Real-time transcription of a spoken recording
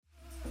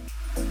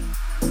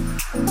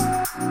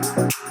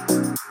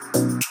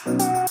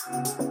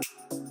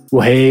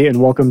Well, hey, and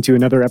welcome to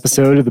another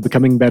episode of the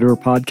Becoming Better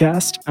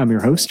podcast. I'm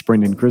your host,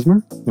 Brendan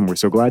Krismer, and we're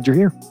so glad you're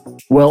here.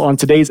 Well, on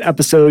today's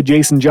episode,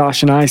 Jason,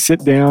 Josh, and I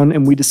sit down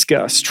and we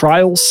discuss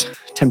trials,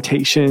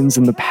 temptations,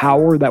 and the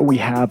power that we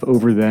have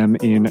over them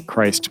in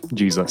Christ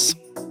Jesus.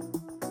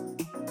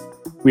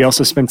 We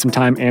also spent some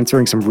time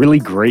answering some really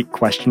great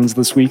questions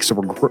this week, so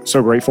we're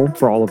so grateful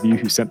for all of you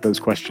who sent those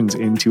questions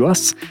in to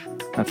us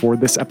for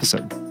this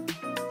episode.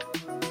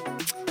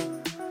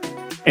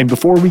 And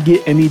before we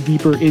get any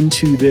deeper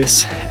into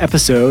this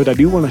episode, I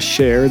do want to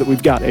share that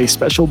we've got a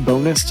special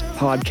bonus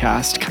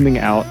podcast coming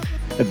out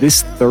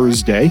this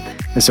Thursday.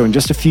 And so in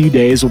just a few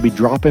days, we'll be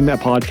dropping a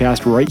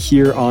podcast right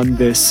here on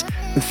this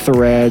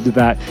thread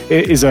that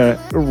is a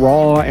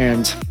raw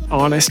and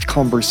honest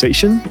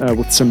conversation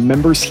with some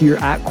members here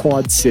at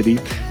Quad City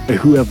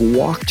who have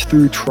walked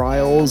through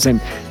trials and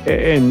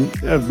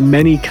of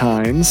many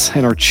kinds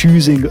and are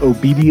choosing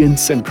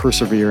obedience and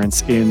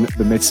perseverance in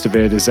the midst of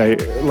it. Is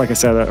like I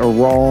said, a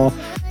raw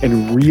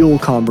and real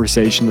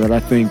conversation that I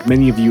think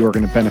many of you are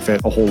going to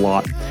benefit a whole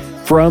lot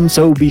from.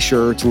 So be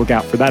sure to look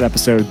out for that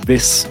episode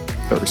this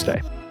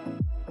Thursday.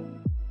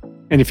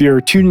 And if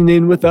you're tuning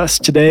in with us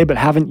today but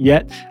haven't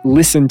yet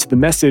listened to the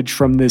message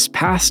from this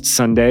past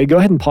Sunday, go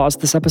ahead and pause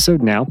this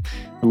episode now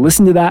and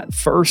listen to that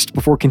first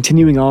before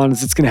continuing on,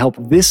 as it's going to help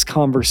this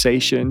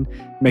conversation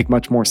make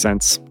much more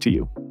sense to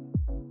you.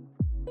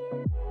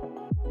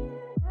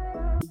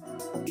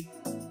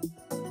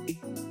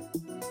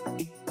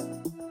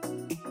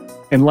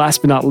 And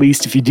last but not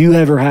least, if you do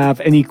ever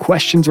have any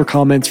questions or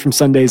comments from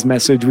Sunday's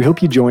message, we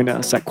hope you join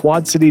us at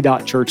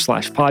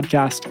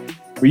quadcity.church/podcast,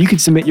 where you can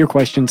submit your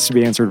questions to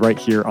be answered right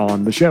here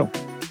on the show.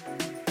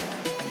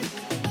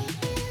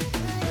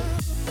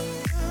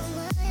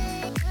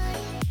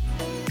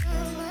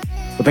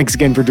 Well, thanks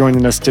again for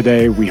joining us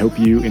today. We hope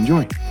you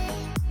enjoy.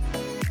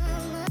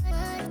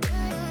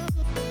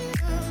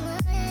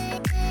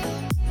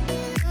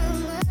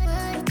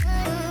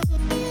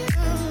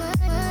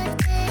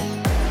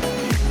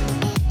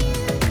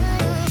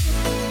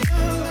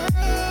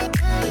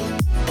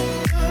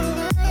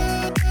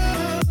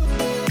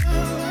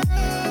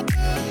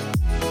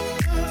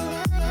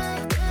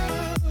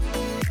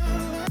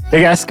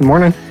 Hey guys, good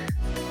morning.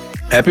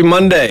 Happy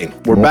Monday.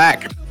 We're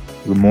back.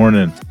 Good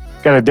morning.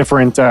 Got a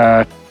different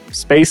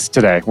space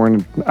today. We're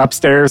in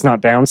upstairs, not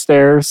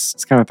downstairs.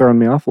 It's kind of throwing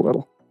me off a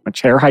little. My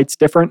chair height's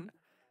different.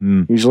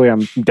 Usually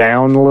I'm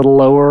down a little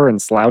lower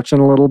and slouching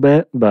a little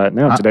bit, but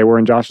no, today we're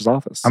in Josh's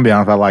office. I'll be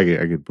honest, I like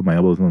it. I could put my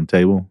elbows on the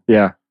table.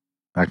 Yeah.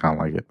 I kind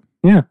of like it.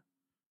 Yeah.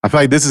 I feel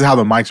like this is how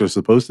the mics are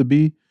supposed to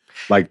be,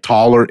 like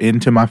taller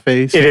into my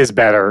face. It is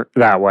better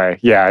that way.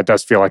 Yeah, it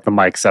does feel like the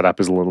mic setup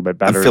is a little bit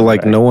better. I feel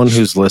like no one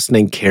who's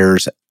listening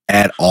cares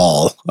at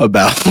all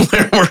about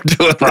where we're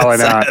doing. Probably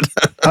not.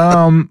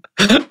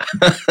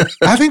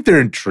 I think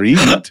they're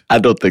intrigued. I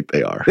don't think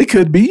they are. They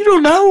could be. You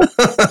don't know.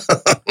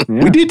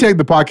 Yeah. We did take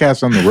the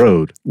podcast on the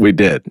road. We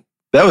did.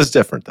 That was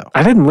different, though.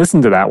 I didn't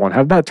listen to that one.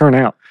 How did that turn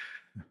out?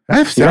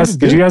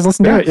 Did you guys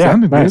listen to it? Yeah,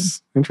 nice.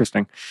 Good.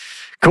 Interesting.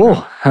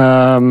 Cool.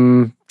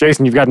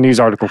 Jason, you've got a news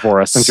article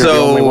for us, since you're the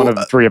only one of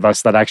the three of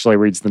us that actually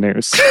reads the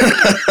news.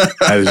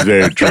 That is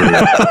very true.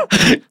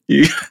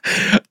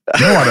 No,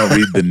 I don't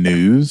read the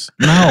news.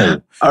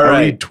 No. All right.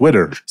 I read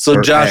Twitter.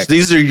 So Josh, X.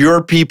 These are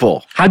your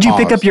people. How'd you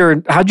pick up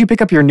your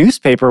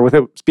newspaper with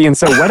it being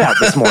so wet out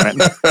this morning?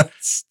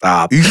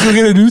 Stop. You still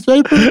get a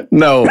newspaper?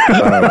 No.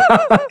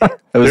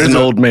 It was an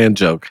old man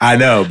joke. I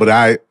know, but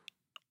I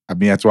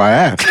mean, that's why I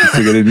asked. You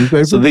still get a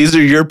newspaper? So these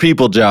are your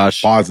people,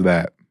 Josh. Pause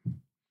that.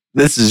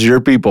 This is your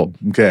people.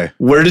 Okay.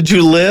 Where did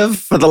you live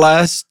for the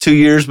last 2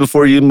 years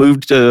before you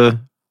moved to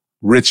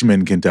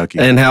Richmond, Kentucky?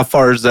 And how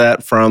far is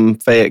that from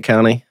Fayette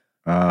County?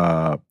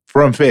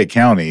 From Fayette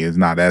County is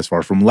not as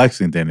far. From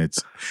Lexington,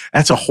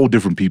 that's a whole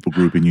different people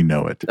group, and you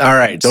know it. All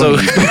right. So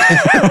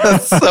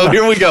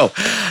here we go.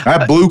 I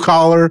have blue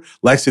collar.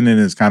 Lexington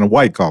is kind of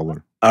white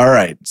collar. All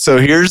right. So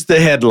here's the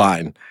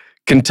headline.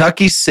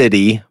 Kentucky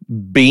City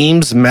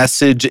beams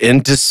message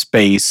into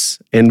space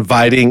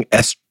inviting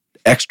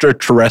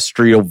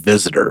extraterrestrial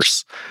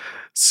visitors.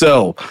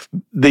 So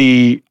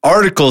the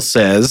article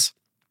says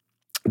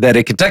that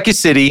a Kentucky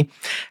City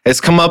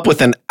has come up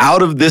with an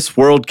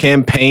out-of-this-world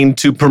campaign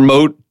to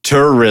promote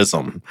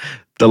tourism.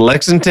 The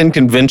Lexington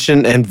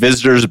Convention and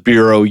Visitors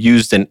Bureau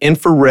used an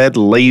infrared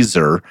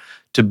laser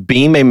to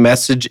beam a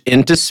message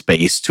into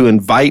space to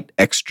invite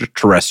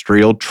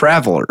extraterrestrial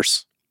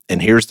travelers.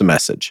 And here's the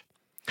message.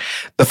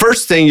 The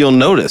first thing you'll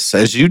notice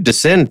as you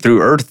descend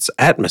through Earth's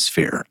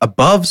atmosphere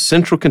above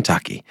central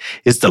Kentucky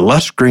is the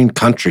lush green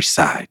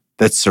countryside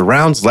that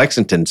surrounds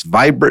Lexington's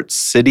vibrant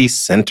city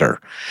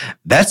center.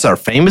 That's our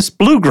famous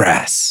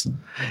bluegrass.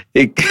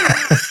 It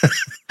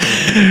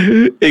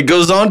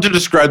goes on to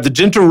describe the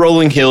gentle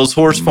rolling hills,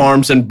 horse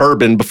farms, and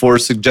bourbon before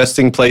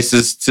suggesting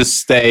places to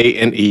stay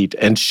and eat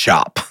and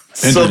shop.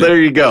 So there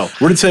you go.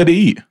 Where did it say to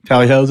eat?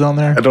 Tally ho's on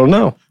there? I don't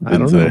know.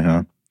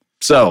 Huh?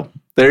 So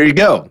there you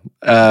go.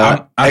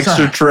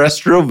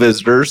 Extraterrestrial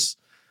visitors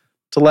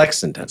to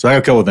Lexington. So I got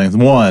a couple of things.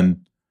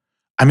 One,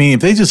 I mean,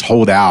 if they just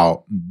hold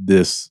out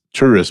this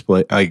tourist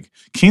place, like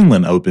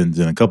Keeneland opens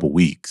in a couple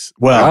weeks.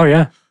 Well, Oh,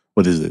 yeah.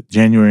 what is it?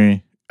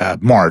 January,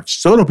 March.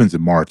 So it opens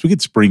in March. We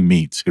get spring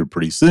meets here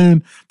pretty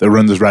soon. That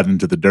runs us right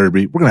into the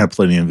Derby. We're going to have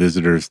plenty of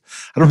visitors.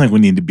 I don't think we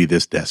need to be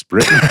this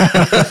desperate.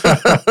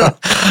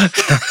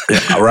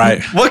 Yeah,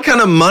 right. What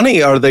kind of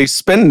money are they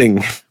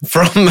spending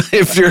from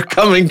if you're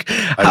coming?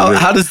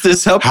 How does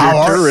this help How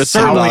your are- tourists?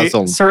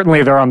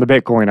 Certainly they're on the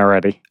Bitcoin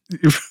already.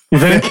 You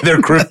think?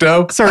 They're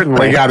crypto. Certainly.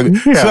 They gotta be.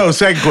 Yeah. So,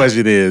 second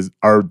question is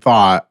our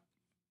thought,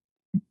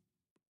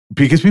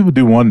 because people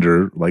do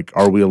wonder, like,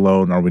 are we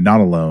alone? Are we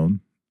not alone?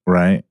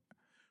 Right?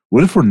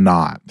 What if we're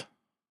not?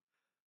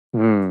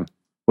 Hmm.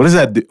 What does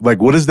that do? Like,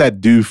 what does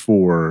that do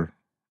for?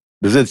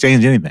 Does it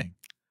change anything?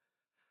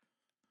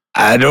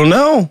 I don't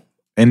know.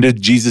 And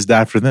did Jesus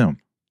die for them?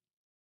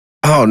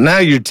 Oh, now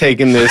you're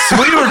taking this. We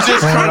were just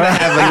trying to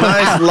have a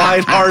nice,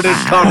 lighthearted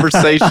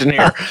conversation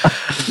here.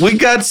 We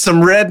got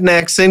some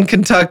rednecks in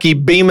Kentucky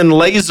beaming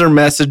laser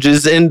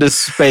messages into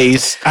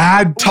space,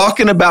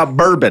 talking about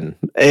bourbon.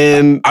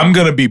 And I'm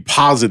gonna be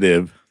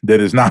positive that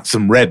it's not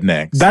some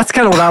rednecks That's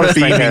kind of what I was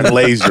beaming thinking.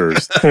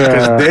 lasers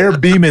because Yeah. they're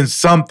beaming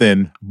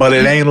something, but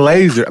it ain't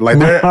laser. Like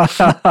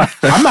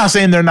I'm not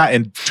saying they're not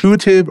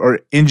intuitive or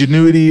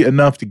ingenuity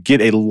enough to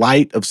get a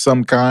light of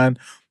some kind,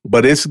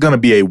 but it's going to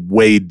be a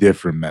way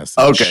different message.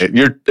 okay,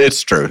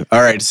 it's true.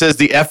 All right. It says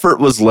the effort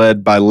was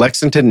led by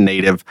Lexington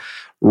native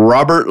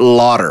Robert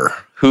Lauder,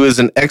 who is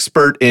an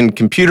expert in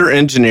computer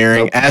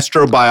engineering,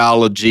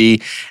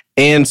 astrobiology,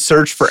 and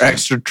search for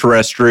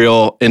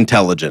extraterrestrial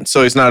intelligence.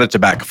 So he's not a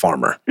tobacco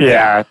farmer.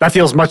 Yeah, that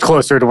feels much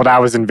closer to what I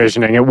was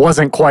envisioning. It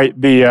wasn't quite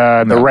the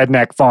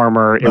redneck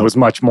farmer. It was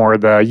much more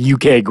the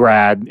UK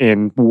grad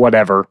in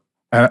whatever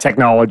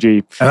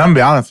technology. And I'm gonna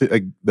be honest,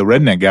 like the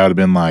redneck guy would have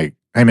been like,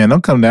 "Hey man,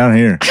 don't come down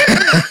here.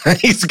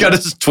 He's got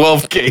his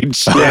 12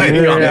 gauge.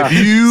 Yeah. If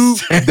you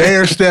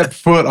dare step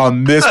foot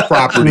on this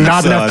property,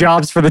 Not son, enough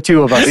jobs for the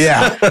two of us.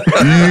 Yeah,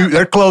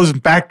 they're closing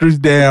factories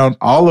down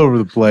all over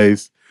the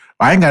place.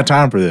 I ain't got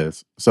time for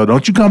this. So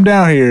don't you come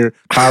down here.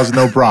 Cause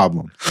no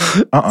problem.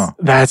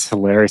 That's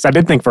hilarious. I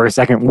did think for a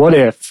second, what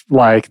if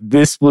like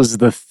this was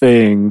the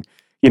thing,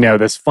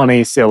 this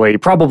funny, silly,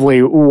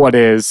 probably what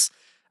is,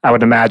 I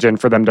would imagine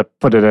for them to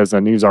put it as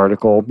a news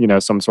article,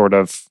 some sort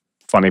of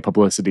funny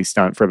publicity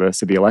stunt for the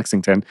city of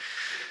Lexington.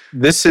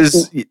 This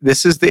is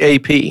the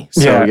AP.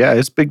 So yeah,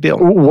 it's a big deal.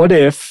 What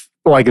if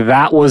like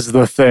that was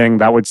the thing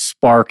that would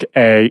spark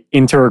a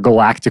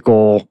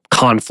intergalactical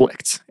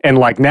conflict? And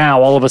like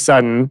now, all of a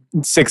sudden,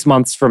 6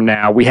 months from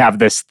now, we have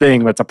this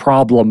thing that's a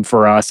problem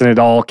for us, and it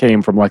all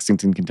came from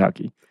Lexington,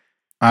 Kentucky.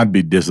 I'd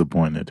be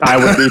disappointed. I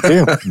would be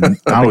too.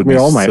 I would we be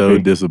all might so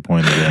be.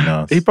 disappointed in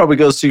us. He probably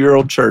goes to your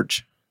old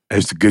church.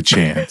 There's a good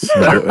chance.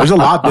 There's a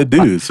lot that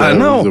do. So I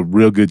know. There's a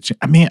real good chance.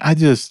 I mean,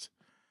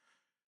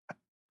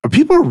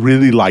 people are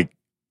really like,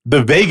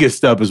 the Vegas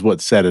stuff is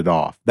what set it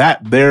off.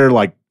 They're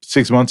like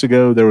 6 months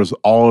ago, there was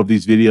all of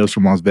these videos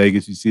from Las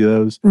Vegas. You see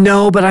those?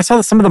 No, but I saw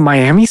some of the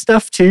Miami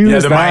stuff too. Yeah,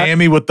 Is the that-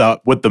 Miami with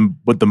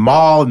the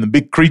mall and the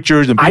big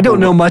creatures. And I people don't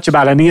know much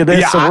about any of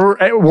this, Yeah,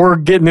 so we're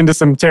getting into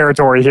some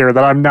territory here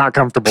that I'm not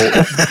comfortable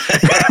with.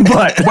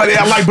 but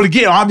but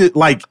again, I'm just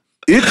like,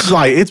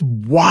 it's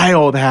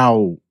wild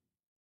how,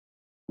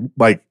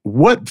 like,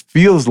 what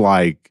feels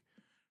like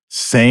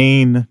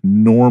sane,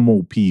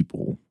 normal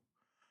people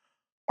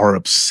are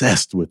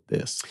obsessed with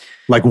this,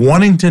 like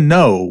wanting to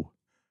know,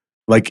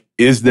 like,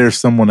 is there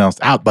someone else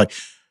out? Like,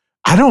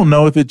 I don't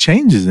know if it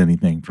changes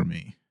anything for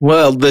me.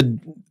 Well, the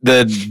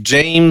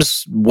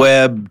James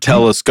Webb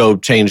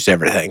telescope changed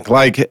everything.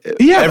 Like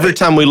every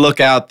time we look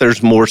out,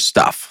 there's more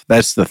stuff.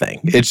 That's the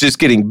thing. It's just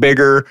getting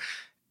bigger,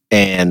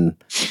 and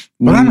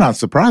But I'm not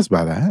surprised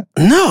by that.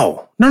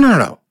 No.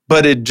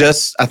 But it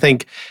just, I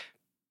think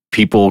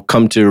people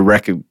come to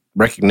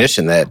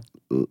recognition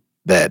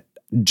that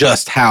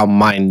just how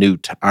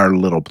minute our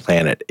little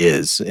planet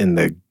is in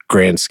the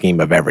grand scheme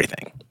of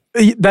everything.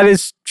 that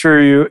is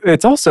true.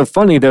 It's also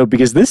funny though,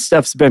 because this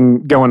stuff's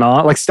been going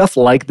on, like stuff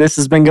like this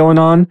has been going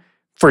on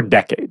for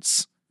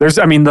decades.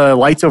 The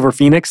lights over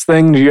Phoenix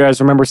thing. Do you guys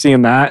remember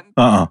seeing that?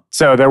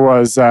 So there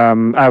was,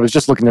 I was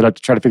just looking it up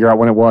to try to figure out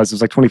when it was. It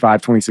was like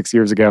 25, 26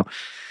 years ago.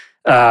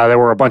 There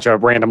were a bunch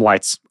of random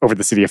lights over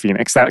the city of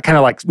Phoenix, that kind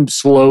of like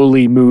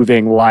slowly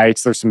moving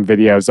lights. There's some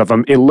videos of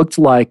them. It looked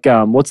like,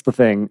 what's the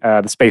thing?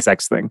 The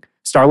SpaceX thing,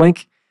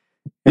 Starlink.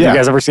 Have you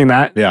guys ever seen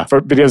that? Yeah.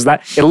 For videos of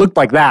that. It looked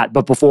like that,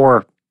 but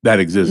before That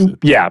existed.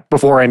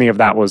 before any of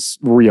that was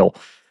real.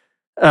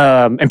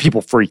 And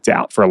people freaked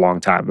out for a long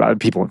time about it.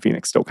 People in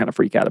Phoenix still kind of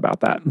freak out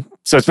about that.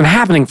 So it's been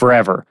happening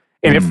forever.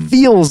 And it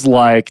feels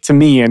like, to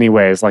me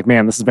anyways, like,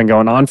 man, this has been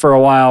going on for a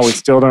while. We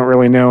still don't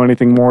really know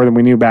anything more than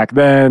we knew back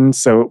then.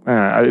 So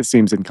it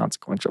seems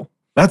inconsequential.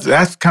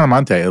 That's kind of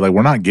my take. Like,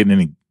 we're not getting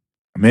any.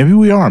 Maybe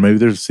we are. Maybe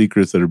there's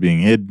secrets that are being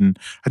hidden.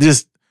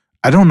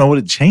 I don't know what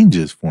it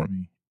changes for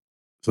me.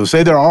 So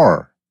say there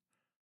are.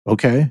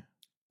 Okay.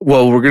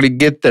 Well, we're going to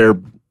get their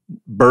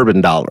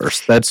bourbon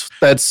dollars. That's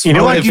You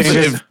know what if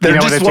changes- they you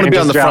know what just it want to be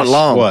on changes, the front Josh?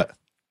 lawn. What?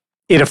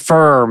 it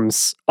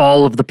affirms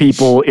all of the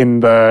people in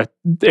the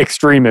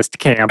extremist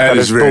camp that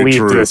has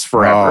believed this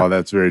forever. Oh,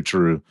 that's very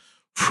true.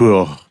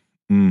 Phew.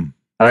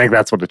 I think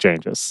that's what it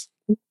changes.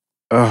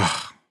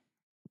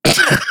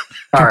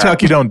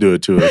 Kentucky, don't do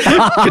it to us.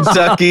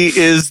 Kentucky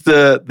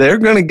they're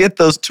going to get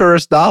those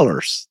tourist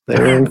dollars.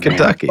 They're in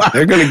Kentucky.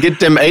 They're going to get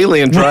them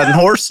aliens riding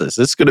horses.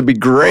 It's going to be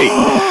great.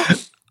 I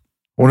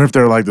wonder if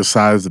they're like the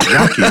size of the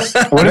Rockies.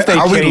 What if they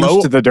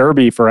changed the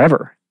Derby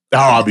forever? Oh,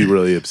 I'll be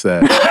really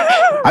upset.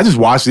 I just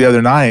watched the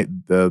other night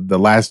the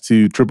last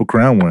 2 Triple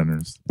Crown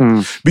winners.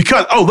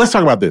 Because, let's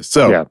talk about this.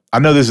 So I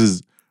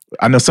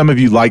know some of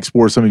you like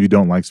sports, some of you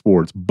don't like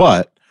sports,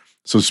 but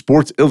so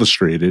Sports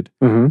Illustrated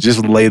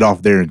just laid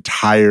off their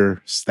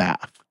entire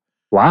staff.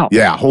 Wow.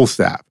 Yeah, whole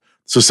staff.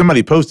 So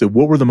somebody posted,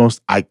 what were the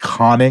most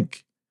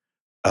iconic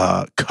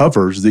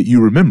covers that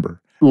you remember?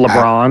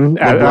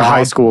 LeBron at a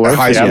high schooler.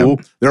 High school.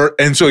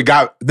 And so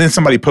then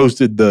somebody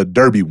posted the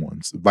Derby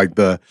ones, like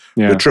the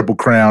Triple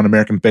Crown,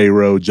 American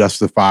Pharaoh,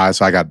 Justify.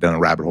 So I got down a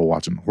rabbit hole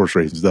watching horse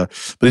racing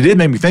stuff. But it did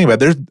make me think about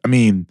there's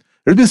been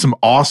some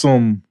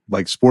awesome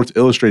like Sports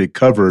Illustrated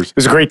covers.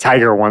 There's a great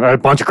Tiger one, a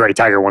bunch of great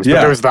Tiger ones. But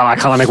there was the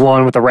iconic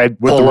one with the red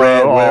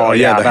polo.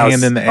 The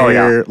hand in the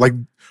air.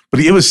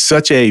 But it was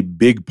such a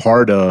big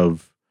part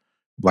of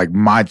like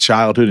my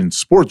childhood in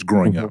sports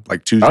growing up.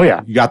 Like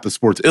Tuesday, you got the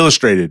Sports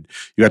Illustrated.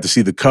 You got to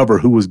see the cover,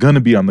 who was going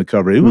to be on the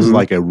cover. It was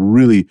like a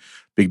really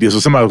big deal.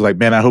 So somebody was like,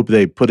 man, I hope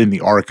they put in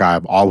the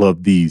archive all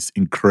of these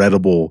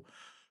incredible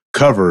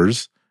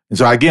covers. And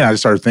so again, I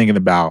just started thinking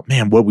about,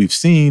 man, what we've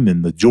seen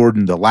in the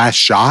Jordan, The Last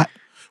Shot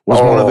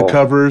was one of the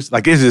covers.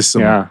 Like it's just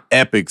some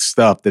epic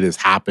stuff that has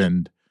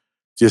happened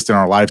just in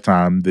our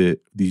lifetime that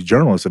these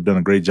journalists have done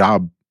a great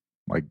job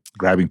like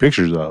grabbing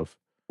pictures of.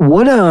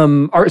 What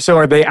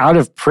are they out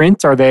of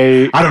print? Are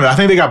they? I don't know. I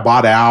think they got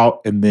bought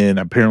out, and then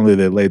apparently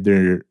they laid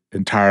their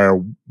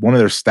one of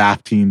their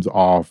staff teams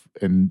off,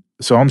 and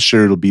so I'm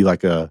sure it'll be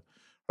like are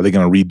they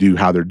going to redo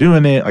how they're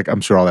doing it? Like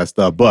I'm sure all that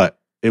stuff, but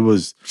it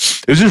was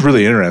just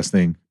really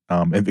interesting.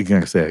 And like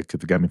I said,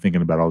 it got me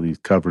thinking about all these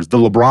covers. The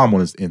LeBron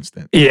one is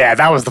instant. Yeah,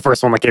 that was the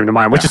first one that came to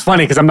mind, which is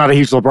funny because I'm not a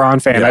huge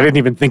LeBron fan. I didn't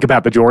even think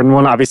about the Jordan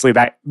one. Obviously,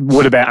 that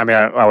would have been. I mean,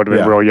 I would have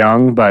been real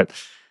young, but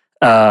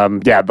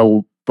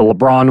the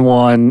LeBron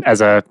one as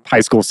a high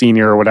school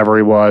senior or whatever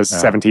he was,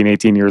 17,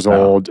 18 years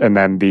old, and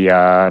then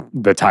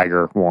the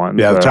Tiger one.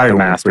 Yeah, the Tiger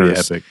one was pretty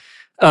epic.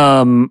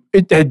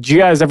 Did you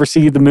guys ever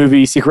see the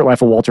movie Secret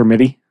Life of Walter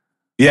Mitty?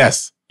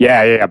 Yes.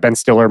 Yeah. Ben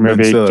Stiller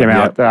movie came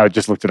out. I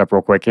just looked it up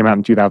real quick. Came out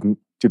in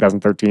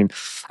 2013.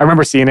 I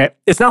remember seeing it.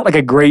 It's not like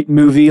a great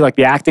movie. Like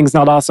the acting's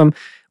not awesome.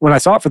 When I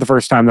saw it for the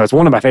first time, though, it's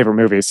one of my favorite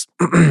movies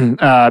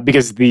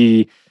because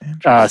the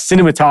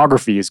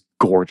cinematography is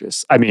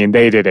gorgeous. I mean,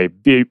 they did a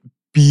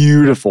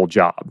beautiful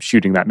job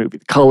shooting that movie.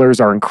 The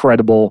colors are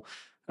incredible.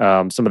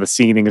 Some of the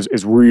scening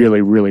is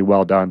really, really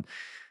well done.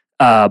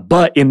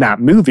 But in that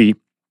movie,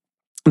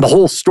 the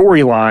whole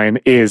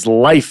storyline is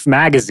Life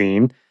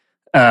magazine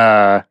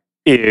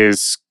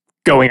is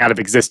going out of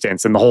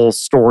existence, and the whole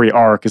story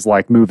arc is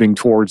like moving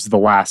towards the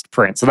last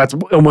print. So that's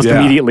almost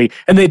immediately.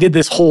 And they did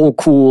this whole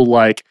cool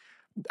like,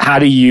 how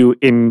do you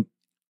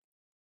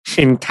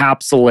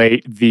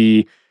encapsulate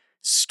the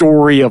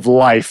story of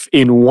life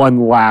in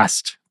one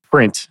last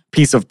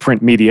piece of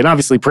print media? And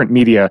obviously print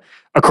media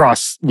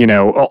across,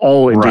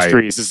 all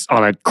industries is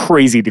on a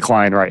crazy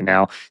decline right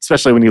now,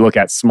 especially when you look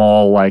at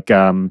small, like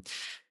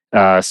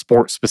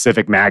sport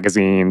specific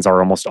magazines are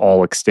almost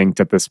all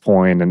extinct at this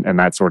point and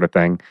that sort of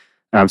thing.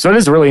 So it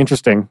is a really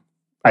interesting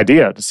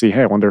idea to see,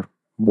 hey, I wonder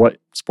what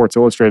Sports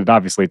Illustrated,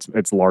 obviously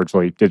it's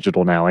largely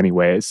digital now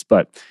anyways,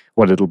 but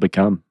what it'll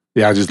become.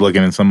 Yeah, I was just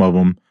looking at some of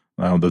them.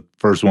 The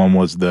first one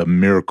was the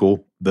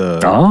Miracle,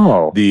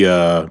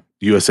 the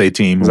USA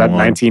team. Was that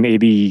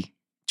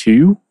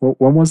 1982?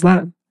 When was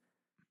that?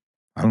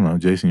 I don't know.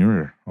 Jason, you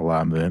were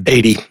alive then.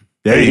 80.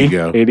 There 80, you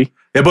go. 80.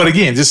 Yeah, but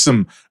again, just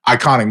some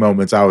iconic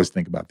moments. I always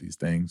think about these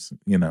things,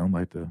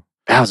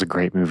 That was a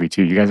great movie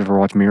too. You guys ever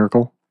watch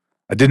Miracle?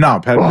 I did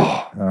not. Patrick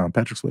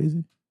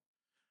Swayze.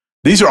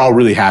 These are all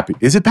really happy.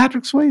 Is it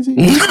Patrick Swayze?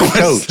 Who's the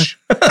coach?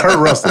 Kurt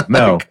Russell.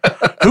 No.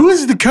 Who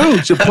is the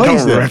coach that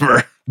plays there?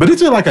 Remember. But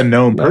it's like a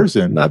known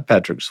person. Not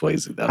Patrick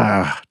Swayze, though.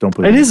 Don't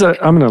put it. It is I'm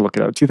going to look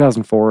it up.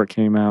 2004 it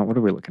came out. What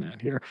are we looking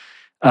at here?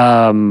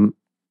 I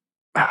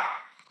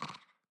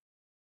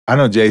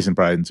know Jason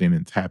probably hasn't seen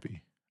it. It's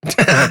happy.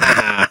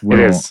 It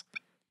is.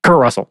 Kurt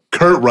Russell.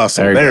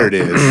 There it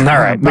is. All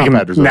right.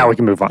 Now we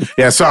can move on.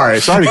 Yeah, sorry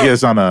to get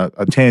us on a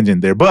tangent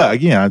there. But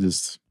again, I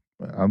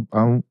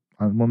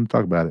want to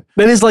talk about it.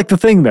 That is like the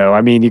thing, though.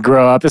 I mean, you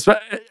grow up.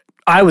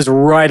 I was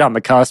right on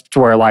the cusp to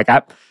where, like,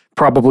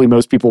 probably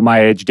most people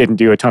my age didn't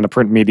do a ton of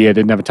print media,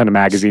 didn't have a ton of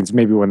magazines,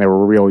 maybe when they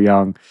were real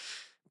young.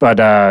 But,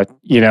 I'm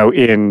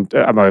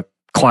a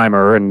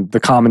climber, and the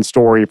common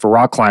story for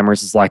rock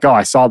climbers is like, oh,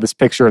 I saw this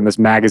picture in this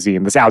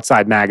magazine, this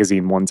outside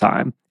magazine one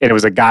time. And it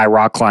was a guy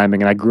rock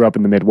climbing, and I grew up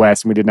in the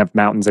Midwest, and we didn't have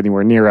mountains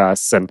anywhere near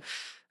us. And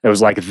it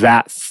was like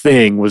that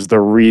thing was the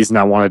reason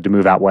I wanted to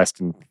move out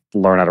west and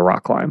learn how to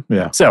rock climb.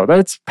 Yeah. So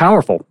that's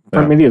powerful.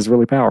 Print media is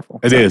really powerful.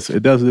 It is.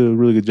 It does do a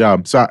really good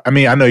job. So, I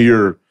mean, I know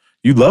you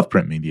love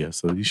print media,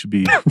 so you should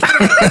be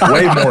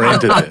way more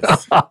into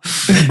this.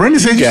 Brendan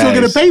says you still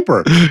get a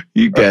paper.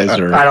 You guys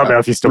are. I don't know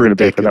if you still get a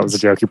paper. That was a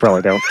joke. You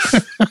probably don't.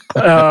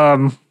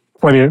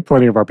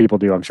 Plenty of our people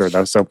do, I'm sure,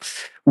 though. So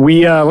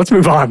let's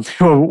move on.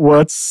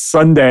 What's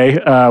Sunday?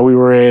 We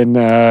were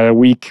in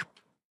week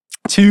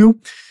 2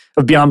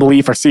 of Beyond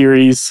Belief, our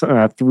series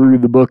through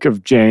the book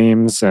of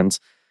James. And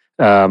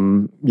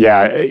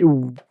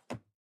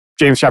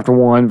James chapter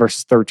 1,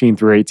 verses 13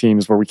 through 18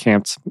 is where we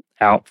camped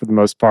out for the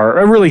most part.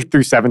 Or really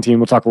through 17.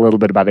 We'll talk a little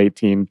bit about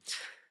 18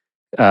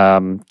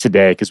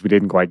 today because we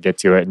didn't quite get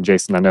to it. And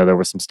Jason, I know there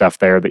was some stuff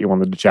there that you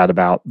wanted to chat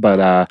about.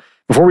 But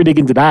before we dig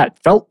into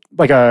that, felt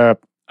like a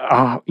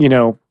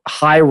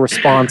high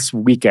response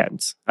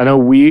weekend. I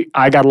know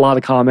I got a lot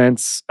of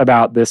comments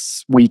about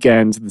this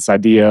weekend, this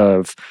idea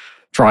of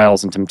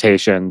trials and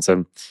temptations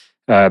and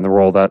the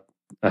role that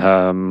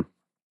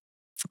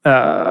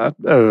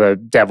the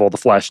devil, the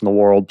flesh, and the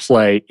world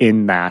play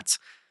in that.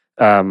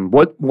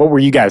 What were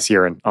you guys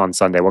hearing on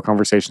Sunday? What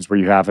conversations were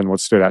you having? What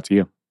stood out to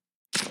you?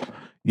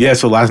 Yeah,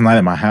 so last night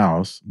at my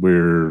house,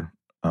 where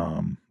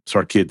so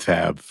our kids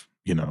have,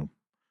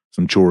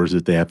 some chores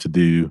that they have to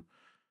do,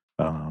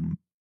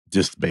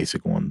 just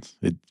basic ones.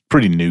 It's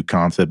pretty new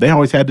concept. They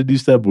always had to do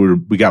stuff.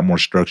 We got more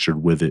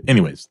structured with it.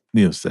 Anyways,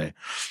 needless to say.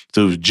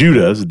 So it was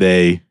Judah's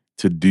day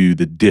to do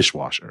the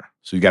dishwasher.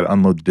 So you got to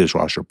unload the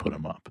dishwasher, put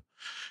him up.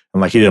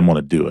 And he didn't want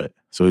to do it.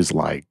 So he's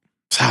like,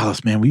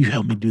 Silas, man, will you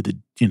help me do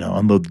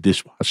unload the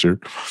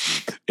dishwasher?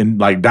 And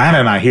Dinah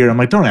and I hear, I'm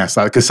like, don't ask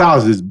Silas, because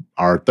Silas is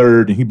our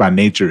third, and he by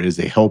nature is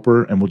a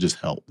helper, and we'll just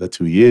help. That's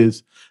who he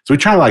is. So we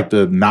try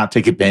to not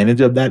take advantage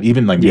of that.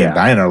 Even me and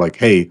Dinah are like,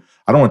 hey,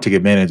 I don't want to take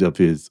advantage of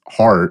his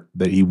heart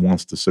that he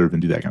wants to serve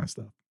and do that kind of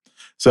stuff.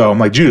 So I'm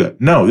like, Judah,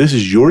 no, this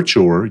is your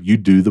chore. You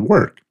do the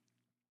work.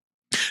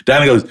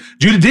 Dinah goes,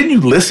 Judah, didn't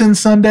you listen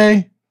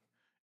Sunday?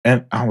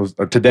 And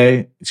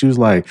today, she was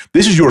like,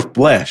 this is your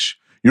flesh.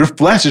 Your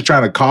flesh is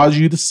trying to cause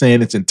you to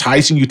sin. It's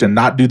enticing you to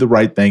not do the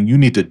right thing. You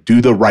need to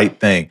do the right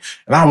thing.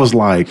 And I was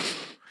like,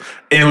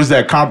 and it was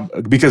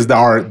because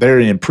they're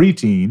in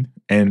preteen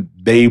and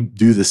they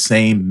do the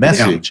same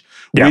message,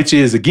 which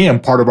is, again,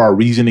 part of our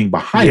reasoning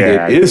behind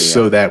it is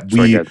so that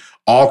we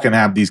all can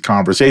have these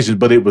conversations.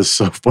 But it was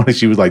so funny.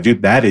 She was like,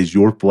 dude, that is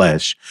your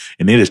flesh,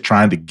 and it is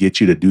trying to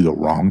get you to do the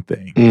wrong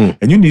thing.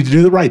 And you need to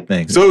do the right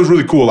thing. So it was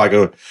really cool.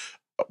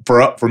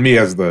 For me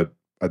as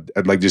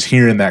just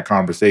hearing that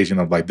conversation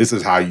of this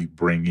is how you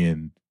bring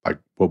in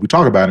what we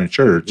talk about in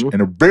church in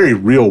a very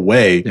real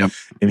way. Yep.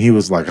 And he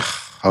was like,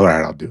 all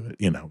right, I'll do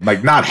it.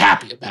 Not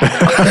happy about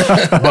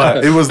it.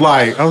 But it was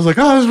I was like,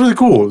 oh, this is really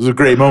cool. It was a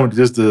great moment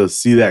just to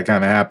see that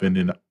kind of happen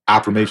in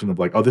affirmation of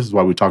oh, this is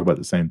why we talk about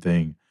the same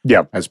thing.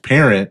 Yeah. As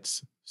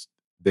parents,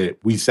 that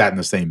we sat in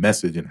the same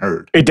message and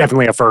heard. It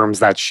definitely affirms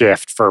that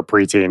shift for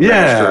preteen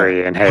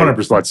ministry. And hey,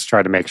 100%. Let's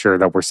try to make sure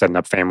that we're setting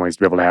up families to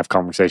be able to have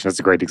conversations. It's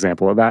a great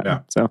example of that. Yeah.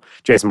 So,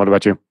 Jason, what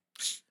about you?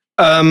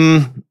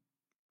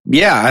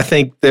 I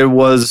think there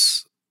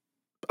was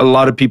a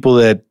lot of people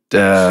that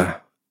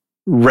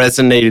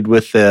resonated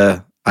with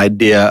the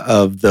idea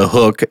of the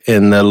hook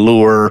and the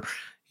lure.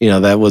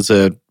 That was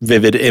a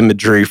vivid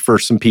imagery for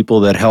some people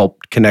that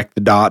helped connect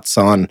the dots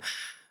on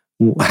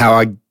how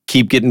I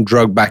keep getting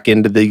drugged back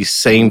into these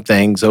same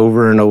things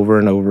over and over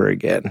and over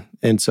again.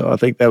 And so I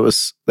think that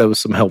was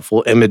some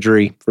helpful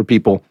imagery for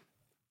people.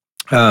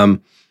 We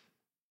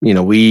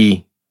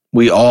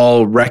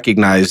all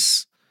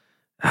recognize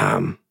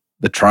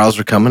the trials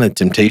are coming and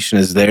temptation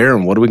is there,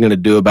 and what are we going to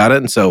do about it?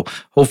 And so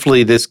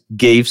hopefully this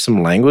gave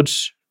some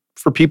language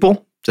for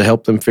people to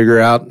help them figure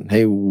out,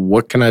 hey,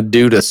 what can I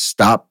do to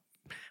stop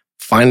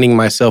finding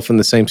myself in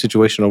the same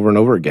situation over and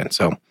over again?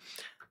 So,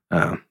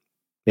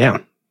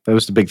 that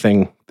was the big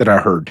thing that I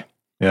heard.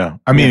 Yeah.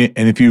 I mean,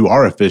 and if you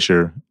are a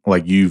fisher,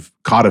 you've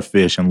caught a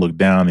fish and looked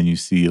down and you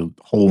see a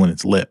hole in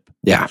its lip.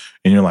 Yeah.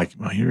 And you're like,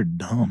 well, you're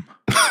dumb.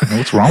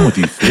 What's wrong with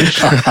you,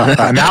 fish?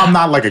 Now I'm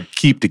not a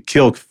keep to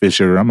kill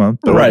fisher. I'm a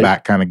throw it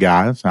back kind of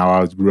guy. That's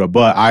how I grew up.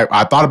 But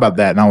I thought about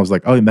that and I was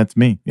like, oh, that's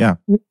me. Yeah.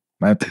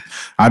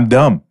 I'm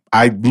dumb.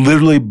 I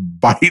literally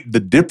bite the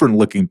different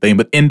looking thing,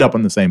 but end up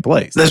in the same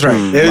place. That's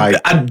right.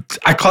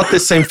 I caught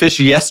this same fish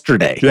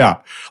yesterday.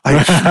 Yeah.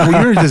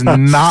 You're just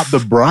not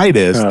the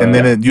brightest. And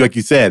then, like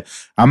you said,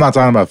 I'm not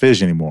talking about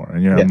fish anymore.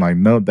 And I'm like,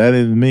 no, that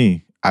is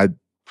me. A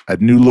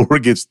new lure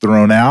gets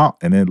thrown out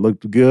and it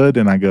looked good.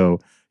 And I go,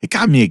 it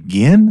got me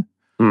again?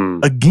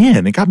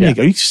 Again. It got me.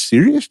 Are you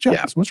serious, Jess?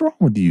 Yeah. What's wrong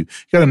with you? You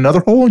got another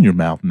hole in your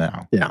mouth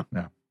now. Yeah.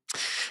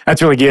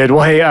 That's really good.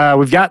 Well, hey,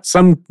 we've got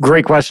some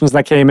great questions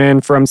that came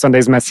in from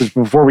Sunday's message.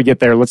 Before we get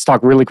there, let's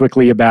talk really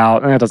quickly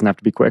about, it doesn't have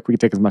to be quick. We can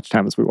take as much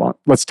time as we want.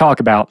 Let's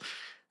talk about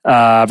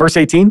verse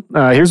 18.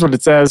 Here's what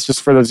it says,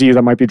 just for those of you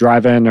that might be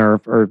driving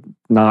or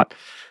not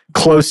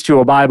close to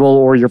a Bible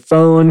or your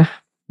phone,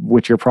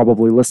 which you're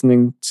probably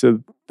listening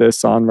to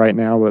this on right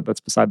now, but that's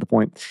beside the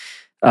point.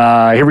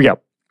 Here we go.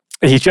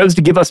 He chose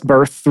to give us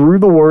birth through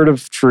the word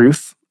of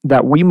truth,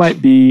 that we might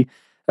be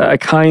a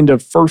kind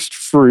of first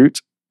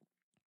fruit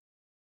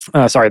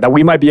that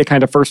we might be a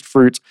kind of first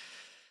fruit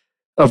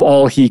of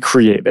all he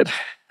created.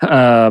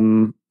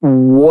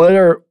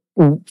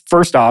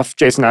 First off,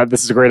 Jason,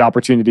 this is a great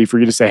opportunity for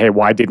you to say, hey,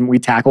 why didn't we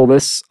tackle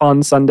this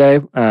on Sunday?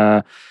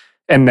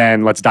 And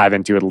then let's dive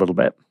into it a little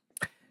bit.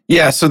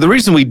 Yeah, so the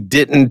reason we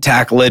didn't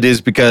tackle it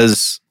is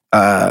because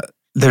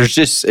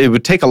it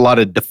would take a lot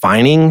of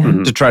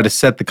defining to try to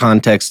set the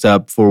context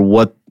up for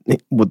what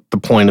the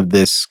point of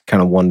this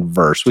kind of one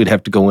verse. We'd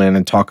have to go in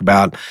and talk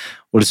about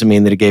what does it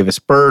mean that it gave us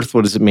birth?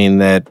 What does it mean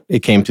that it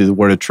came through the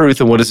word of truth?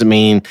 And what does it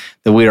mean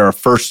that we are a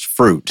first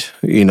fruit?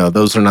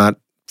 Those are not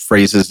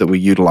phrases that we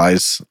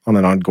utilize on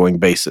an ongoing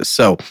basis.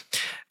 So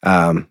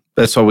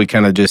that's why we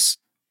kind of just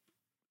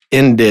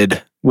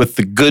ended with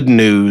the good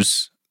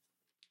news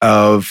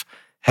of,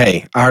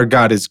 hey, our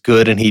God is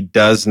good and he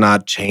does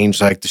not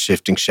change like the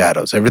shifting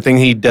shadows. Everything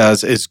he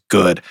does is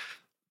good.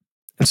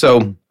 And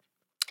so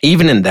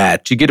even in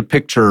that, you get a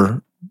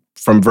picture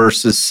from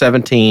verses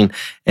 17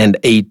 and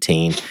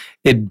 18.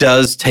 It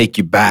does take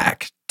you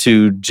back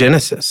to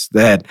Genesis,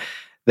 that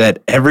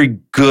every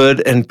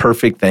good and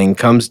perfect thing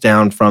comes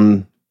down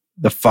from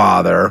the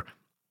Father,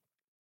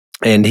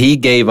 and he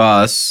gave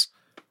us,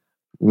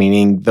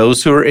 meaning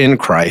those who are in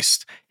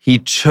Christ, he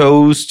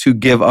chose to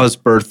give us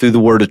birth through the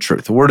word of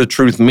truth. The word of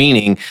truth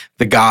meaning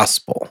the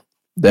gospel,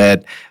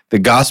 that the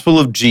gospel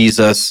of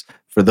Jesus,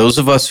 for those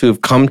of us who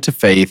have come to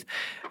faith,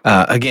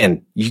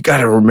 again, you got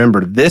to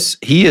remember this,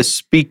 he is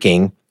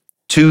speaking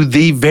to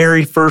the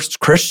very first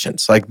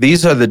Christians. Like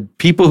these are the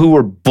people who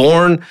were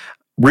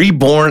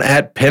reborn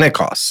at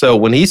Pentecost. So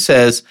when he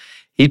says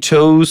he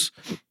chose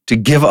to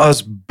give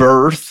us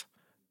birth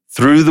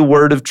through the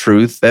word of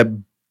truth, that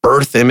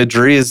birth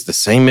imagery is the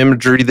same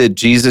imagery that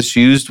Jesus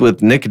used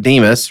with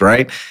Nicodemus,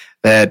 right?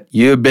 That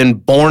you have been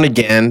born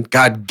again.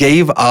 God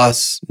gave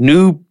us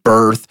new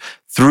birth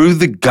through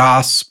the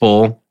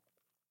gospel,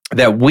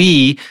 that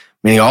we,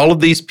 meaning all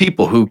of these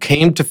people who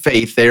came to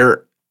faith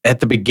there at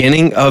the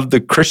beginning of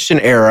the Christian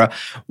era,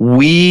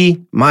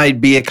 we might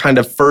be a kind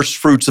of first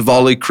fruits of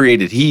all he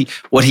created.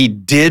 What he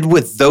did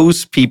with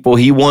those people,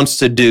 he wants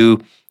to do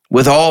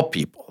with all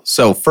people.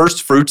 So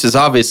first fruits is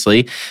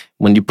obviously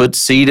when you put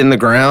seed in the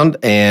ground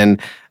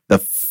and the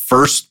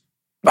first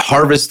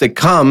harvest that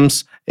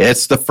comes,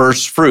 it's the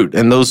first fruit.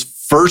 And those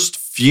first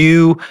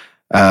few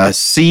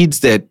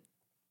seeds that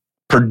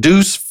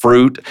produce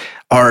fruit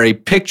are a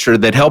picture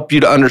that help you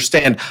to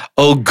understand,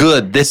 oh,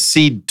 good, this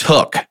seed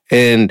took,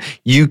 and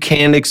you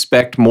can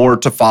expect more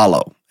to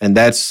follow. And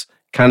that's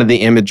kind of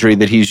the imagery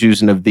that he's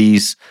using of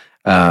these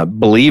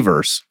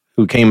believers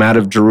who came out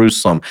of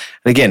Jerusalem.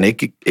 And again,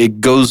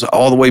 it goes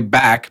all the way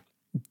back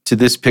to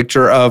this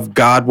picture of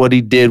God, what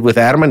he did with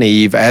Adam and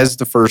Eve as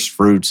the first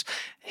fruits.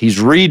 He's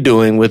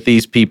redoing with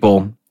these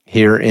people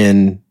here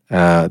in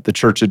the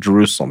Church of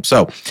Jerusalem.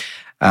 So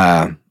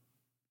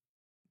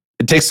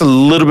it takes a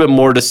little bit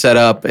more to set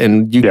up,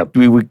 and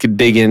we could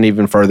dig in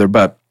even further,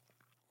 but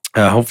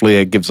hopefully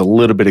it gives a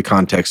little bit of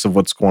context of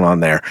what's going on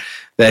there,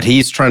 that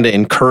he's trying to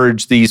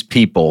encourage these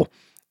people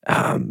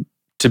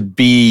to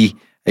be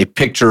a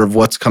picture of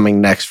what's coming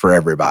next for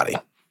everybody.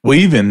 Well,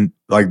 even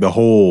like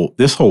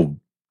this whole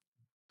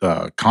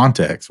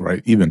context,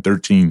 right? Even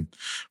 13,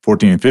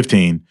 14, and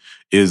 15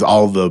 is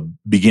all the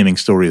beginning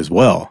story as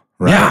well,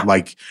 right? Yeah.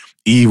 Like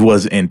Eve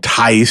was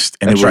enticed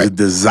and That's it was right.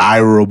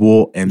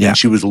 desirable, and then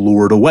she was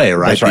lured away,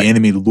 right? That's right. The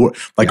enemy lured,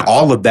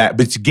 all of that.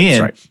 But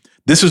again,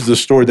 this is the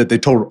story that they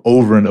told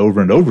over and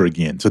over and over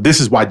again. So this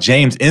is why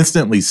James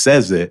instantly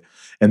says it,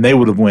 and they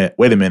would have went,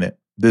 wait a minute,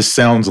 this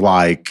sounds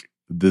like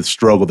the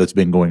struggle that's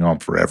been going on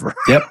forever.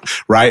 Yep.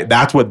 Right?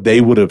 That's what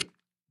they would have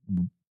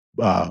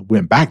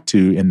went back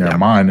to in their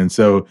mind. And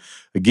so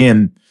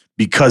again,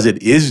 because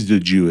it is the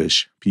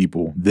Jewish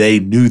people, they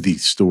knew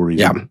these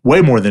stories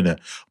way more than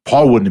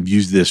Paul wouldn't have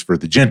used this for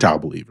the Gentile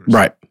believers.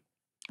 Right.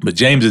 But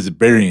James is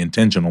very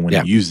intentional when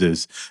he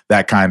uses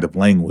that kind of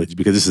language,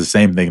 because it's the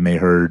same thing they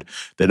heard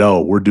that,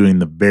 oh, we're doing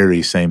the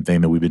very same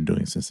thing that we've been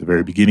doing since the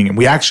very beginning. And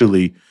we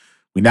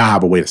now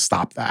have a way to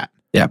stop that.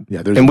 Yeah.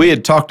 And we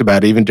had talked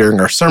about, even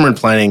during our sermon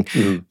planning,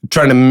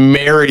 trying to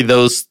marry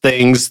those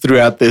things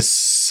throughout this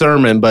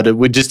sermon, but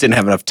we just didn't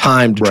have enough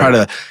time to try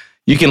to,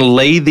 you can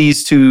lay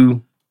these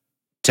two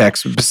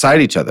texts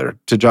beside each other,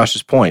 to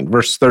Josh's point,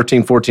 verse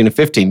 13, 14, and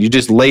 15. You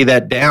just lay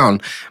that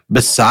down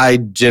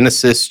beside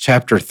Genesis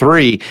chapter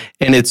 3,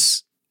 and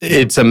it's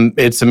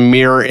a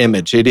mirror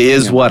image. It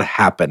is what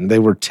happened. They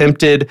were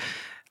tempted,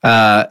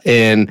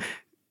 and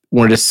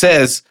when it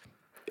says,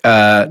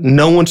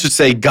 no one should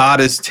say, God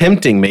is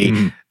tempting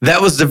me. That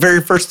was the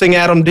very first thing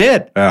Adam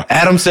did. Yeah.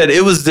 Adam said,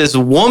 it was this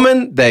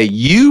woman that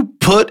you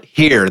put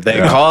here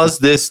that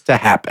caused this to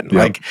happen. Yep.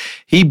 Like,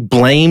 he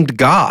blamed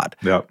God.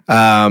 Yep.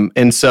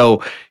 And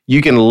so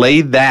you can lay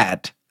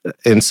that.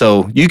 And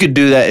so you could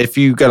do that if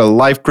you've got a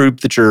life group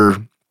that you're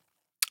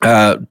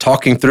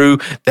talking through.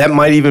 That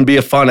might even be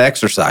a fun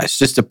exercise,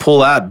 just to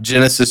pull out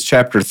Genesis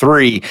chapter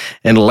 3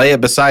 and lay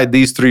it beside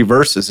these 3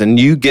 verses, and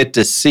you get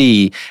to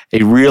see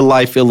a real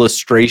life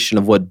illustration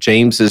of what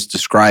James is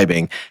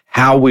describing,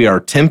 how we are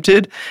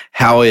tempted,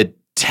 how it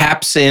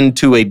taps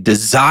into a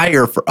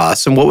desire for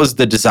us. And what was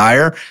the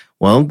desire?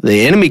 Well,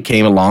 the enemy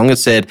came along and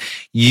said,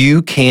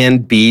 you can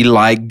be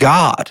like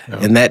God. Yeah.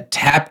 And that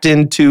tapped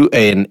into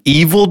an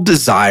evil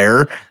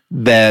desire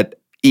that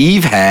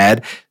Eve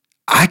had.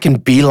 I can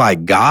be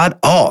like God.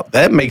 Oh,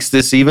 that makes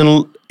this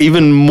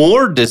even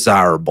more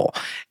desirable.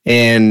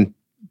 And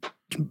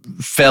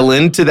fell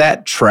into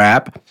that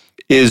trap,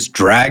 is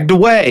dragged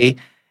away,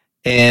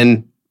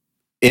 and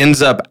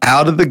ends up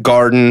out of the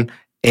garden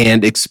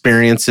and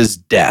experiences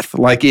death.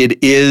 Like,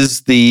 it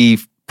is the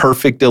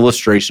perfect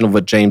illustration of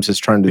what James is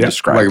trying to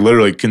describe. Like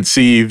literally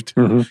conceived,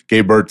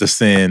 gave birth to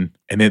sin,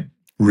 and it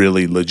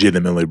really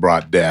legitimately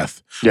brought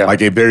death. Yeah.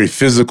 Like a very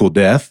physical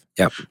death.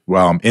 Yep.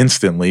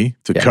 Instantly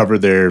to cover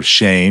their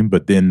shame,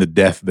 but then the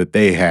death that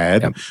they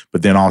had. Yep.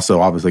 But then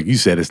also, obviously, like you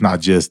said, it's not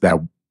just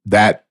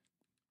that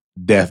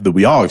death that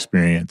we all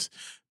experience.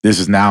 This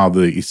is now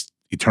the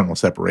eternal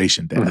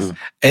separation death.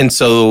 And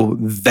so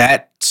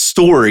that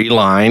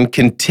storyline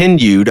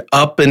continued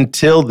up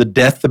until the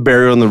death, the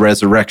burial, and the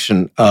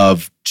resurrection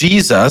of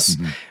Jesus,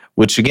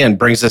 which again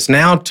brings us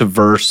now to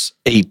verse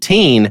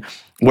 18,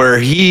 where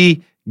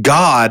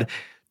God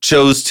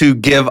chose to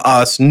give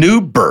us new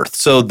birth.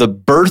 So the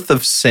birth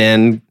of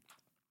sin,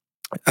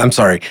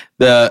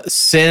 the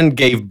sin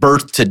gave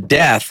birth to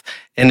death,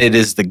 and it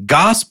is the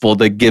gospel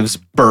that gives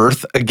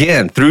birth,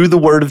 again, through the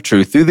word of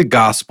truth, through the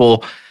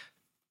gospel,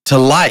 to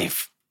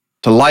life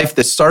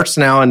that starts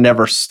now and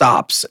never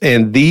stops.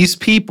 And these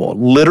people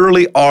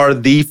literally are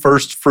the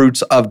first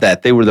fruits of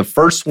that. They were the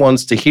first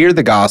ones to hear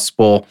the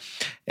gospel,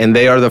 and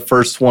they are the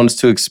first ones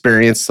to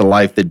experience the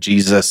life that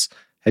Jesus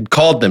had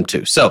called them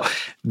to. So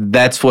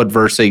that's what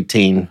verse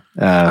 18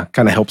 kind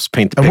of helps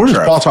paint the picture. And where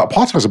does Paul talk?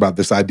 Paul talks about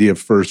this idea of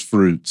first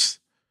fruits.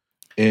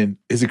 And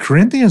is it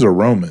Corinthians or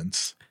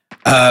Romans?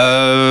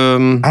 I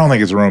don't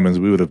think it's Romans.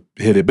 We would have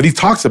hit it. But he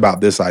talks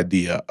about this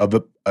idea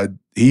of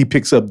he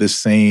picks up this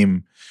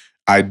same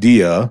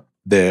idea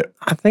that...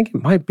 I think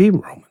it might be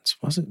Romans,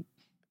 was it?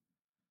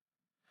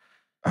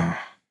 But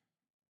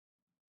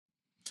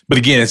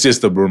again, it's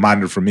just a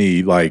reminder for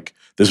me, like,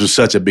 this was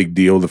such a big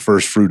deal. The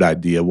first fruit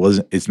idea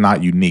it's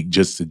not unique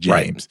just to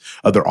James.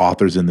 Right. Other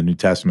authors in the New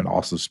Testament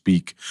also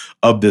speak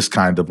of this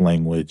kind of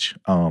language.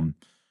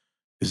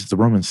 Is it the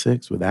Romans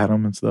 6 with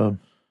Adam and stuff?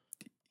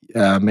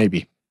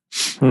 Maybe.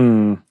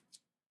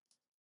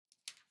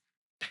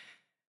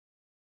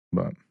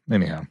 But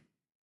anyhow.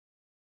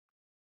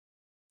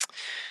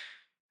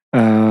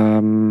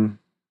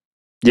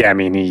 Yeah, I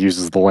mean, he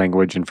uses the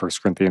language in 1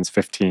 Corinthians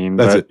 15.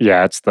 That's it.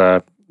 Yeah, it's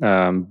but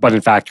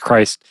in fact,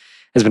 Christ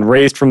has been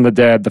raised from the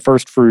dead, the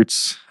first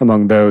fruits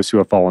among those who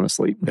have fallen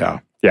asleep. Yeah.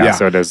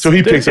 So it is. So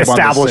he picks up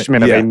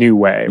establishment of a new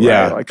way.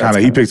 Yeah, right? kind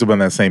of. He picks up on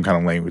that same kind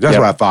of language. That's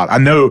what I thought. I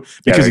know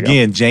because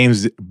again,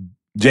 James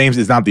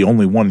is not the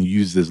only one who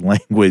uses this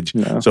language.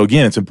 No. So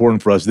again, it's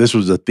important for us. This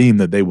was a theme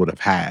that they would have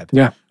had.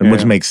 Yeah,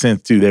 which makes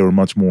sense too. They were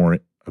much more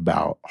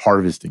about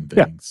harvesting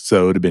things,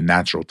 so it would have been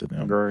natural to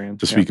them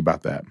to speak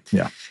about that.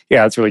 Yeah,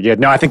 that's really good.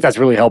 No, I think that's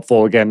really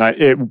helpful. Again,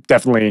 it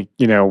definitely,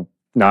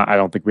 I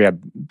don't think we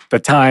had the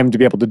time to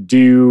be able to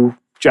do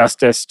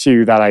justice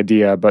to that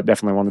idea, but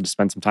definitely wanted to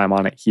spend some time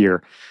on it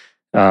here.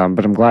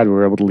 But I'm glad we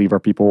were able to leave our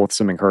people with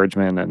some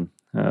encouragement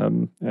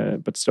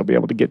and but still be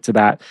able to get to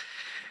that.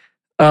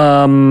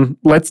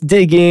 Let's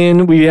dig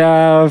in. We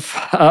have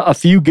a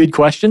few good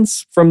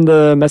questions from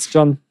the message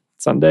on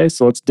Sunday,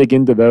 so let's dig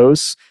into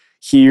those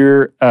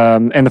here.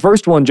 And the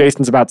first one,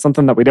 Jason's about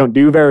something that we don't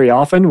do very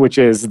often, which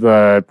is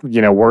the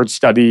word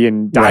study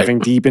and diving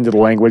deep into the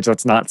language.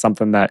 That's not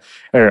something that,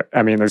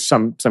 there's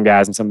some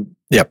guys and some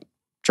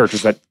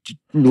churches that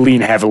lean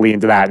heavily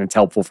into that, and it's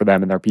helpful for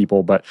them and their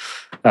people, but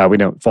we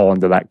don't fall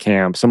into that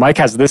camp. So Mike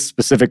has this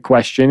specific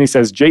question. He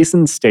says,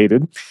 Jason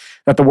stated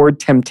that the word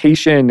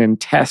temptation and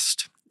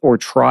test or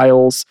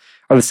trials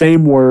are the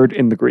same word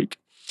in the Greek.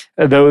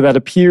 Though that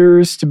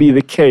appears to be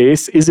the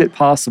case, is it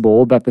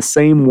possible that the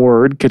same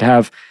word could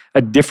have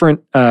a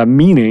different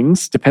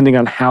meanings depending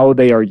on how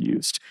they are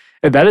used?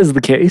 If that is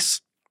the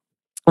case,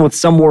 with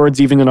some words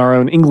even in our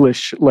own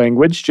English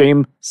language,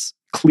 James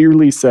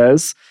clearly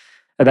says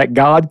that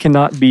God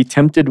cannot be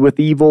tempted with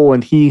evil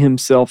and he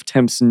himself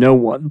tempts no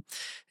one.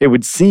 It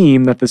would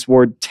seem that this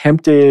word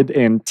tempted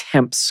and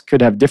tempts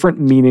could have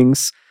different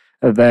meanings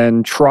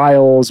than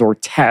trials or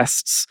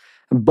tests,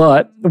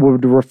 but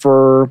would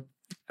refer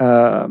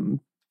to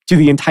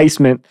the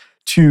enticement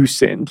to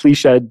sin. Please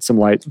shed some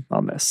light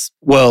on this.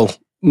 Well,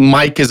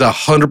 Mike is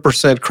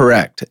 100%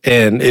 correct.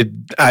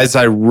 And as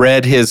I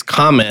read his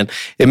comment,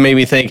 it made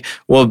me think,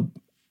 well,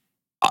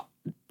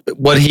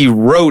 what he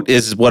wrote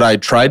is what I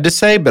tried to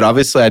say, but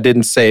obviously I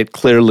didn't say it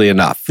clearly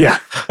enough. Yeah.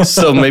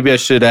 So maybe I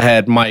should have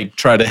had Mike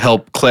try to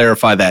help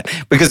clarify that,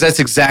 because that's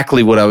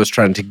exactly what I was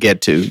trying to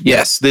get to.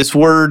 Yes, this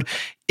word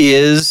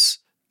is,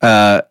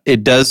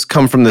 it does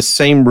come from the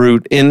same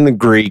root in the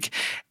Greek,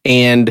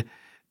 and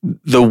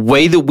the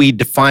way that we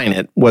define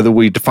it, whether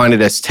we define it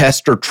as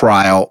test or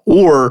trial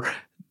or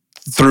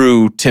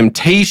through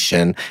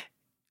temptation,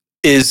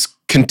 is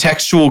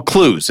contextual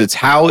clues. It's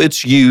how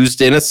it's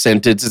used in a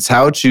sentence. It's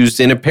how it's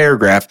used in a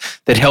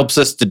paragraph that helps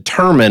us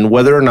determine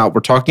whether or not we're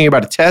talking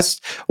about a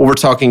test or we're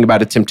talking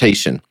about a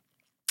temptation.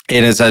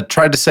 And as I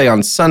tried to say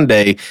on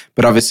Sunday,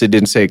 but obviously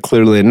didn't say it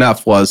clearly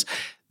enough, was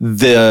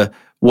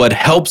what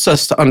helps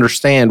us to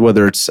understand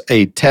whether it's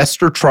a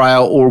test or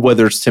trial or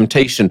whether it's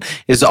temptation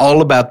is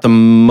all about the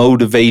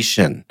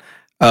motivation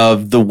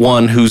of the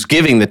one who's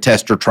giving the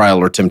test or trial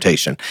or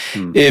temptation.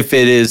 If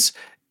it is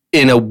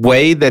in a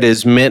way that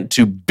is meant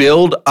to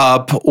build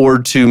up or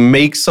to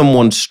make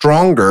someone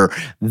stronger,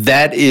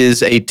 that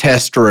is a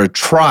test or a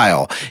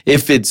trial.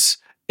 If it's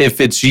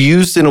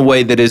used in a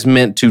way that is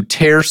meant to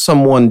tear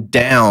someone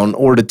down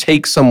or to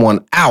take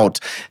someone out,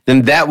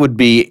 then that would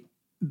be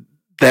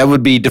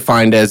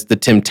defined as the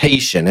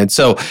temptation. And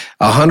so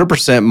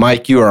 100%,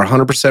 Mike, you are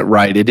 100%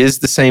 right. It is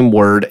the same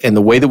word, and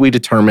the way that we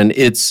determine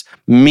its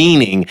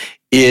meaning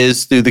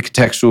is through the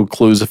contextual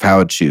clues of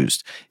how it's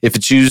used. If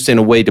it's used in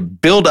a way to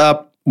build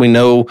up, we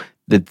know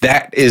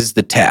that is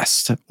the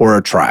test or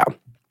a trial.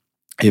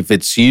 If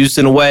it's used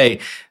in a way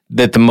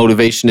that the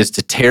motivation is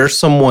to tear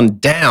someone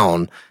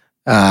down,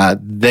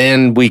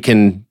 then we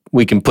can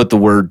put the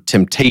word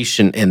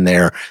temptation in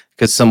there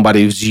because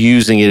somebody who's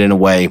using it in a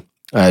way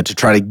to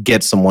try to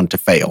get someone to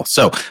fail.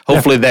 So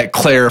hopefully that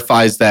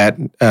clarifies that.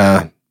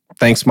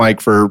 Thanks,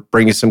 Mike, for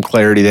bringing some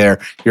clarity there.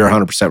 You're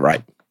 100%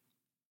 right.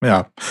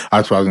 Yeah,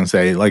 that's what I was going to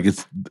say. Like,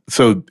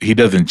 so he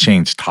doesn't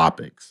change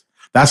topics.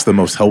 That's the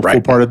most helpful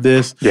part of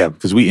this. Yeah,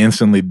 because we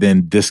instantly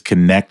then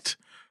disconnect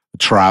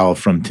trial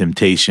from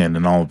temptation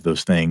and all of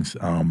those things.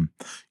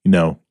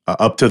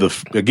 Up to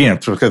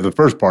because the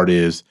first part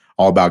is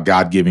all about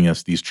God giving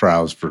us these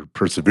trials for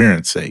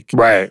perseverance sake.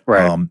 Right.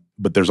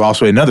 But there's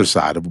also another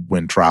side of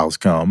when trials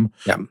come.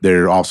 Yeah.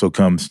 There also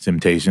comes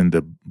temptation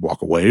to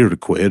walk away or to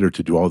quit or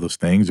to do all those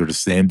things or to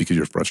sin because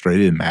you're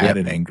frustrated and mad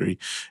and angry.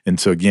 And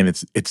so again,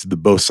 it's the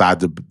both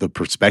sides of the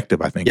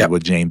perspective, I think, is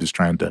what James is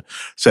trying to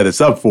set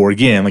us up for.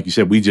 Again, like you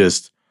said, we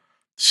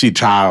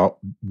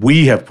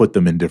have put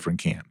them in different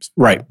camps.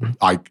 Right.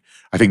 I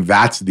think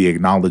that's the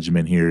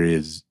acknowledgement here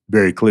is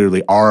very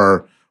clearly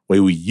our way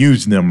we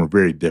use them are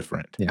very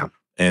different. Yeah.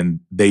 And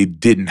they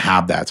didn't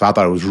have that. So I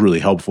thought it was really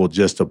helpful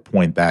just to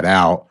point that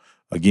out.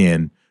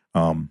 Again,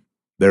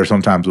 there are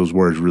sometimes those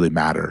words really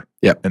matter.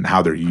 Yep. And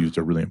how they're used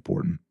are really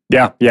important.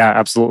 Yeah,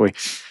 absolutely.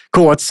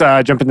 Cool. Let's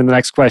jump into the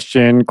next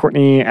question.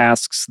 Courtney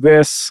asks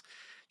this.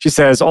 She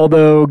says,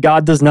 although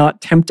God does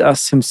not tempt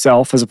us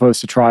himself as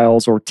opposed to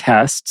trials or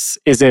tests,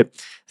 is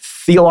it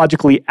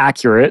theologically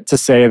accurate to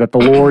say that the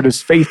Lord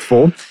is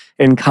faithful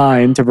and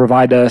kind to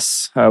provide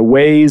us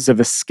ways of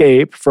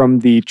escape from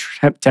the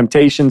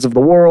temptations of the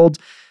world,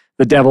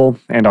 the devil,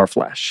 and our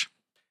flesh?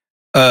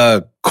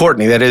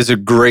 Courtney, that is a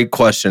great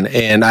question.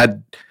 And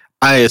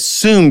I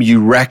assume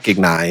you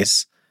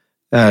recognize,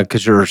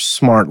 because you're a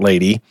smart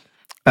lady,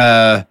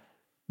 that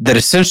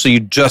essentially you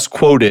just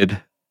quoted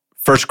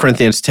 1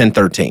 Corinthians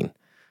 10:13.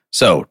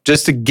 So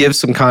just to give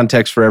some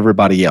context for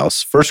everybody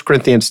else, 1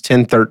 Corinthians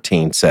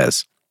 10:13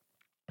 says,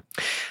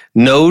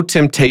 no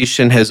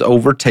temptation has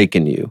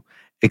overtaken you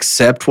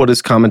except what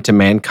is common to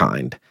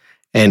mankind,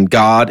 and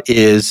God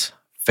is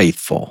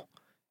faithful.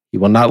 He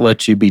will not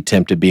let you be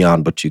tempted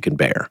beyond what you can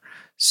bear.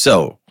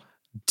 So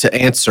to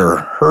answer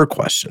her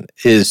question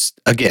is,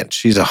 again,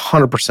 she's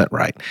 100%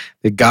 right,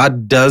 that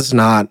God does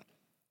not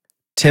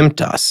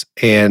tempt us.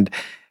 And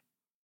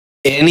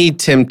any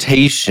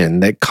temptation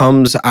that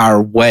comes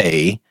our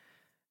way,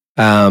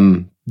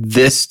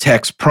 this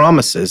text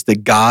promises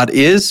that God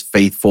is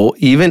faithful,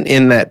 even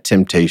in that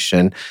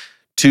temptation,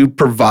 to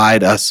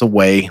provide us a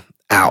way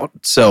out.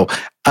 So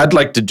I'd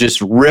like to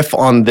just riff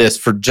on this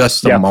for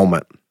just a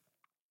moment.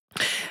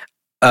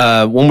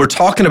 When we're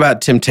talking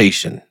about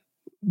temptation,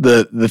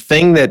 the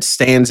thing that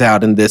stands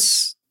out in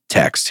this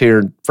text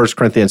here, 1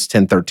 Corinthians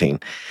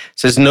 10:13,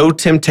 says, no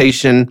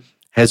temptation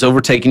has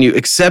overtaken you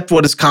except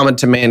what is common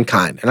to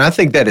mankind. And I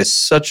think that is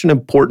such an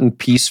important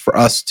piece for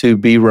us to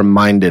be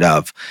reminded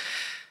of,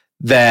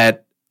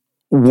 that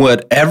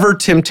whatever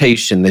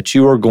temptation that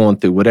you are going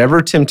through,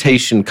 whatever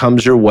temptation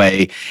comes your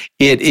way,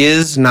 it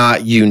is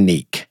not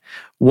unique.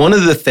 One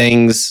of the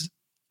things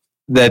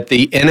that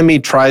the enemy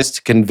tries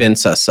to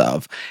convince us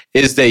of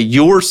is that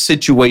your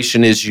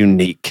situation is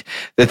unique,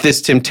 that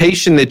this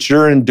temptation that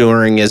you're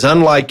enduring is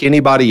unlike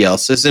anybody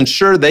else's, and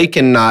sure, they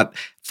cannot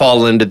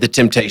fall into the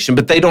temptation,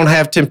 but they don't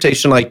have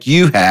temptation like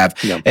you have.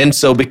 Yep. And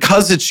so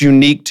because it's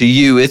unique to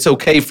you, it's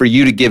okay for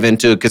you to give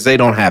into it because they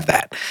don't have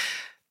that.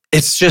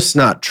 It's just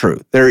not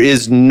true. There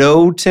is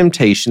no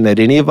temptation that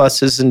any of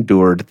us has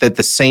endured that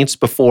the saints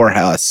before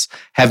us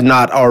have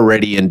not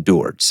already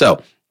endured.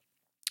 So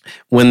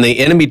when the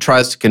enemy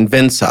tries to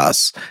convince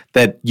us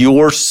that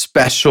you're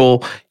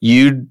special,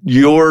 you're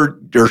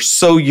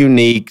so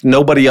unique,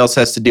 nobody else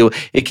has to deal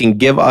with it, can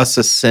give us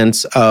a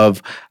sense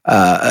of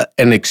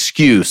an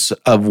excuse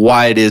of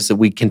why it is that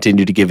we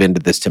continue to give into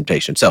this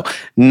temptation. So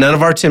none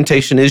of our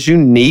temptation is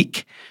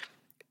unique.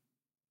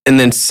 And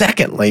then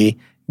secondly,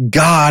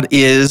 God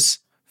is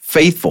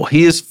faithful.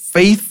 He is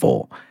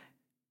faithful.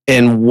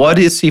 And what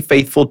is he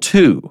faithful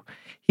to?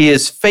 He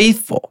is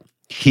faithful.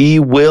 He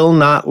will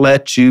not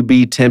let you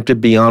be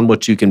tempted beyond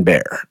what you can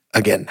bear.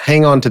 Again,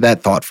 hang on to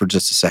that thought for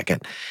just a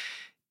second.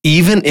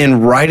 Even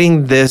in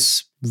writing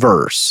this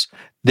verse,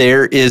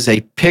 there is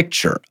a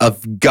picture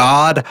of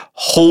God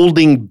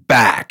holding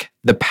back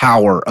the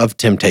power of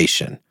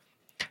temptation.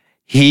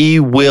 He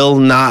will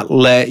not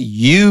let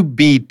you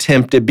be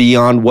tempted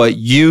beyond what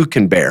you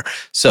can bear.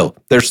 So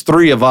there's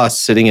three of us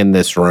sitting in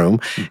this room,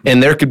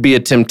 and there could be a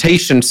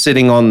temptation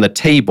sitting on the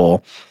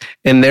table,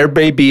 and there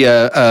may be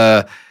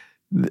that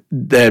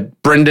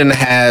Brendan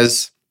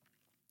has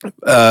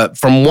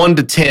from 1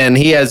 to 10.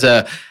 He has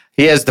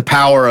the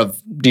power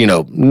of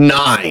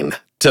 9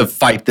 to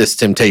fight this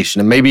temptation,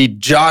 and maybe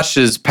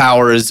Josh's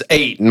power is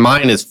 8 and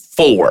mine is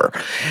 4.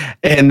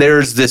 And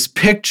there's this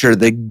picture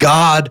that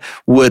God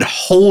would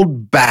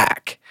hold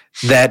back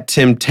that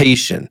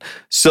temptation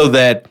so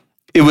that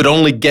it would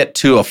only get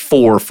to a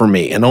 4 for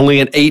me and only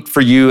an 8 for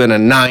you and a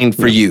 9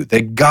 for you.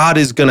 That God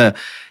is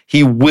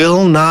He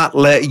will not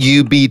let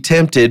you be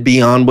tempted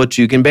beyond what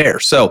you can bear.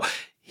 So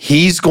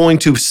He's going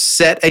to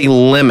set a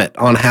limit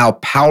on how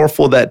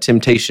powerful that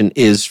temptation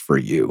is for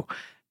you.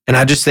 And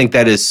I just think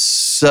that is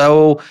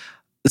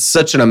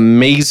such an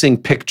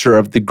amazing picture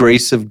of the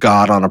grace of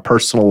God on a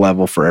personal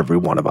level for every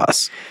one of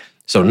us.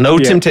 So no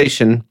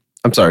temptation.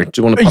 I'm sorry,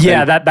 do you want to pop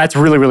in? That's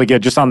really, really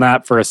good. Just on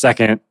that for a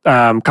second,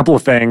 couple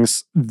of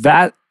things.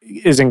 That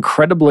is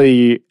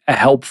incredibly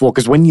helpful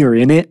because when you're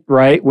in it,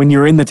 right? When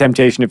you're in the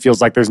temptation, it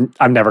feels like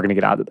I'm never going to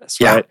get out of this,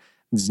 right?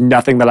 There's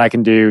nothing that I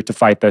can do to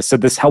fight this. So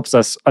this helps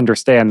us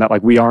understand that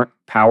like we aren't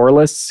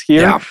powerless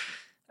here. Yeah.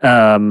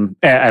 And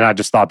I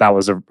just thought that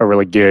was a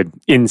really good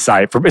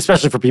insight,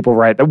 especially for people,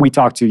 right, that we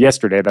talked to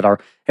yesterday that are,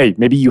 hey,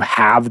 maybe you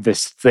have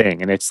this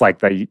thing and it's like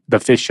the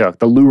fish hook,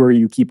 the lure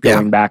you keep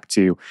going back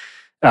to.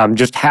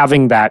 Just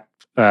having that,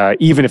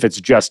 even if it's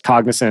just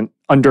cognizant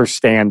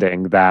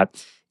understanding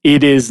that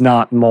it is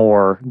not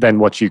more than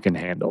what you can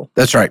handle.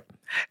 That's right.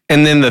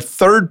 And then the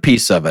third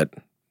piece of it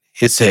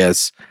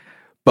says,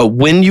 but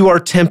when you are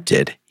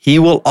tempted, He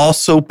will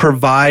also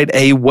provide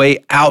a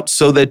way out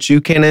so that you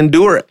can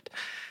endure it.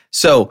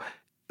 So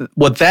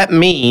what that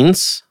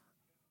means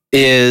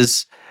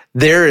is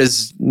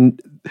there's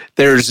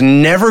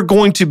never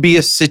going to be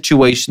a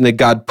situation that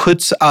God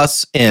puts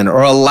us in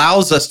or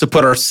allows us to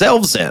put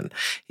ourselves in.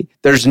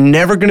 There's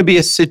never going to be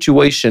a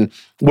situation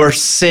where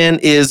sin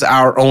is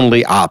our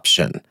only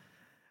option.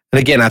 And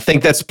again, I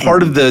think that's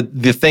part of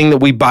the thing that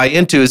we buy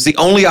into is the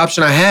only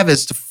option I have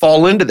is to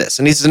fall into this.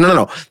 And He says,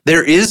 no,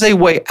 there is a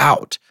way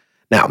out.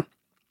 Now,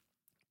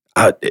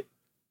 I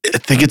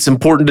think it's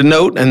important to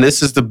note, and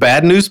this is the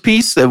bad news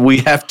piece that we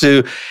have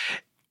to,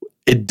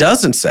 it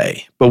doesn't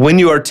say, but when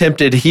you are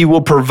tempted, He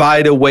will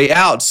provide a way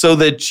out so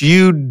that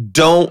you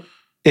don't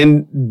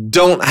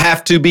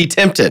have to be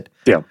tempted.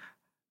 Yeah.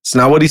 It's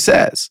not what He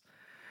says.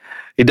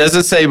 It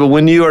doesn't say, but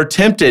when you are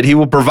tempted, He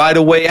will provide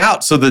a way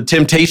out so the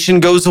temptation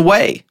goes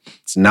away.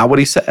 It's not what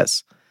He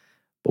says.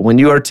 But when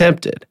you are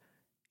tempted,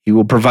 He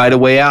will provide a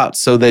way out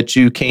so that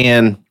you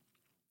can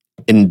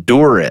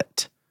endure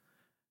it.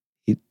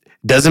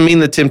 Doesn't mean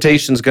the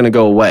temptation is going to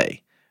go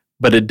away,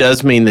 but it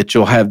does mean that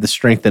you'll have the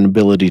strength and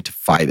ability to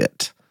fight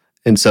it.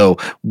 And so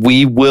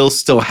we will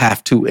still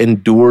have to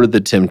endure the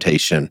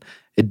temptation.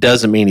 It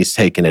doesn't mean He's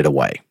taking it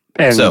away.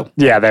 And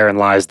therein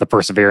lies the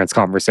perseverance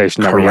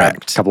conversation that we had a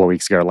couple of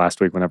weeks ago,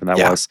 last week, whenever that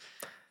was.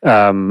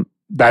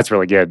 That's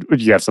really good. Do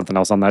you have something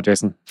else on that,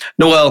 Jason?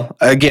 No, well,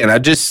 again,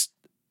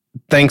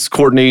 thanks,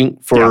 Courtney,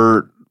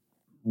 for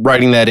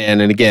writing that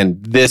in. And again,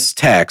 this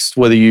text,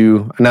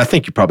 and I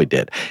think you probably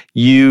did,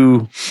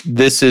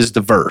 this is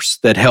the verse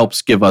that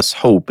helps give us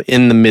hope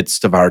in the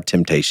midst of our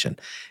temptation.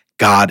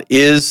 God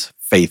is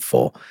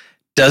faithful.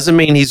 Doesn't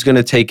mean He's going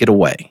to take it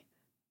away.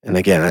 And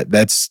again,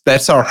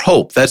 that's our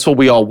hope. That's what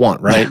we all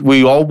want, right?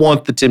 We all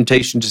want the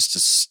temptation just to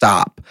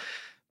stop.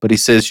 But He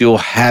says you'll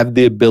have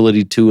the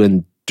ability to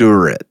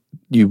endure it.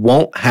 You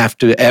won't have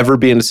to ever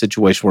be in a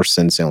situation where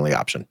sin's the only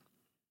option.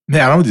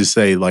 Yeah, I would just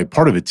say, like,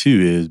 part of it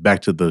too is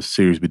back to the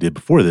series we did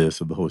before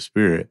this of the Holy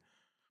Spirit.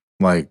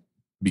 Like,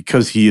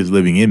 because He is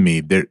living in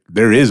me,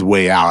 there is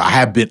way out.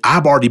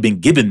 I've already been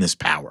given this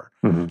power.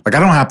 Mm-hmm. Like, I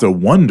don't have to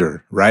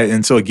wonder, right?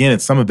 And so again,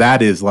 some of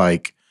that is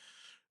like,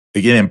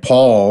 again, and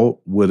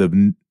Paul would have,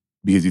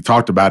 because he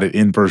talked about it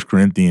in 1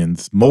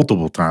 Corinthians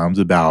multiple times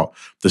about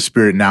the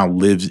Spirit now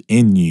lives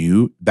in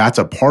you. That's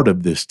a part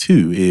of this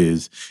too,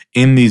 is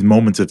in these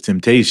moments of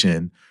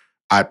temptation,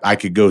 I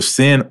could go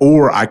sin,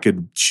 or I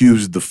could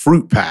choose the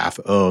fruit path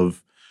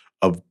of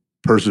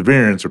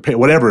perseverance or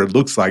whatever it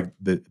looks like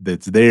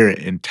that's there,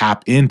 and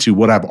tap into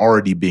what I've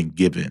already been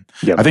given.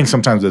 Yep. I think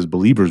sometimes as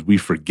believers, we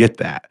forget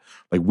that.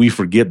 Like, we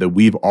forget that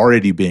we've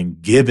already been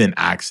given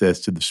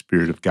access to the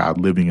Spirit of God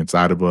living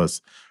inside of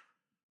us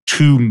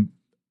to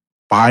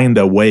find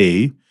a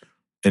way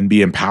and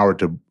be empowered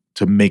to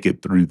make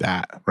it through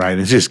that, right?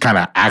 It's just kind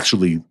of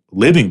actually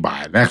living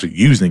by it and actually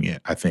using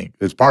it, I think.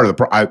 It's part of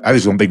the I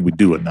just don't think we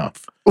do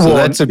enough. So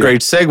that's a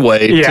great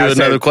segue to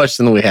another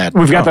question that we had.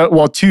 We've got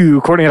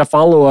Courtney had a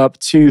follow-up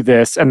to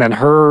this, and then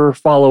her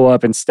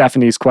follow-up and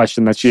Stephanie's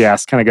question that she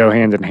asked kind of go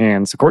hand in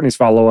hand. So Courtney's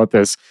follow-up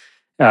is,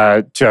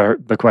 to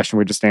the question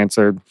we just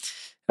answered.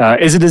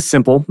 Is it as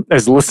simple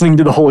as listening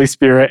to the Holy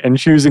Spirit and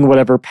choosing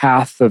whatever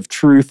path of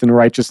truth and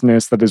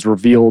righteousness that is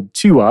revealed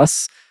to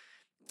us?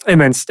 And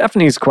then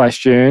Stephanie's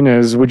question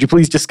is, would you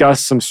please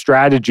discuss some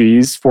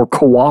strategies for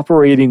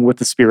cooperating with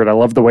the Spirit? I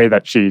love the way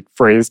that she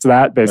phrased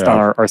that based on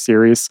our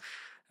series,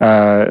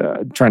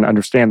 trying to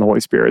understand the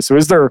Holy Spirit.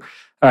 So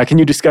can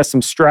you discuss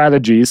some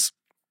strategies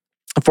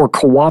for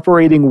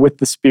cooperating with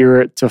the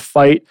Spirit to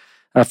fight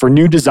for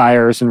new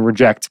desires and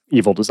reject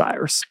evil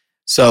desires?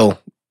 So,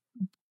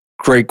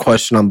 great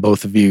question on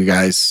both of you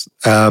guys.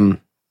 And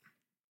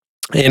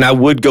I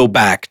would go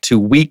back to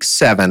week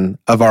 7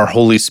 of our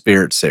Holy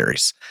Spirit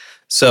series.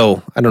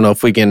 So I don't know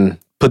if we can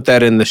put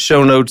that in the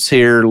show notes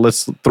here.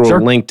 Let's throw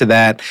a link to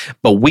that.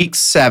 But week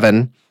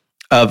 7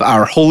 of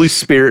our Holy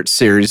Spirit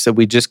series that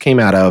we just came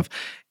out of,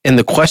 and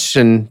the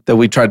question that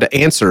we tried to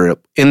answer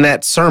in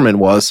that sermon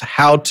was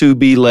how to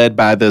be led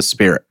by the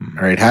Spirit.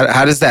 All right,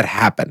 how does that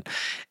happen?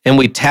 And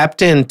we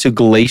tapped into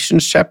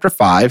Galatians chapter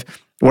 5,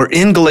 where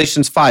in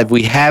Galatians 5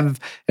 we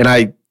have, and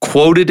I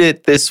quoted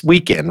it this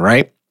weekend,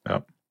 right?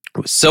 Yep.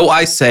 So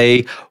I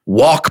say,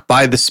 walk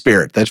by the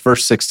Spirit. That's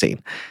verse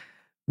 16.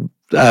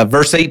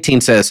 Verse 18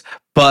 says,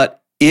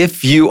 but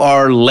if you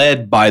are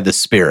led by the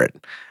Spirit.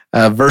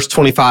 Verse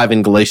 25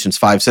 in Galatians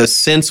 5 says,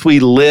 since we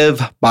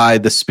live by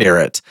the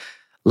Spirit,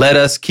 let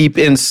us keep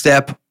in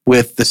step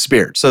with the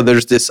Spirit. So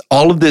there's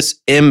all of this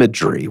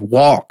imagery,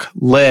 walk,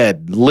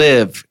 led,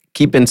 live,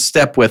 keep in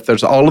step with.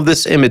 There's all of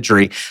this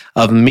imagery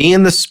of me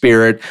and the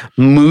Spirit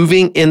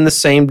moving in the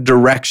same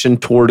direction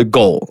toward a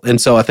goal. And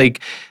so I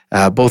think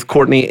both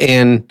Courtney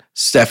and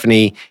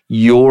Stephanie,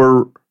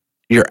 you're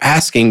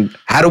asking,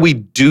 how do we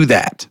do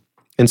that?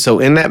 And so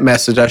in that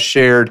message, I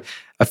shared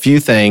a few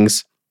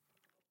things.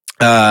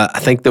 I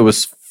think there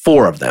was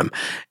 4 of them.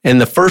 And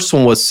the first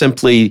one was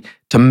simply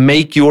to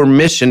make your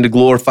mission to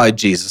glorify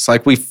Jesus.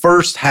 Like, we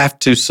first have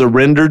to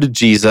surrender to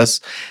Jesus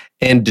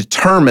and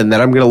determine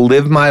that I'm going to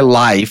live my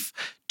life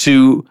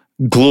to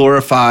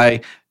glorify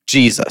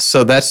Jesus.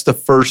 So that's the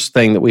first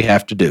thing that we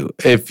have to do.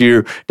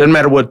 Doesn't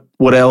matter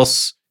what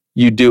else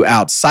you do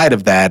outside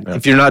of that. Yeah.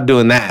 If you're not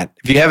doing that,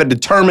 if you haven't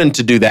determined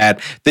to do that,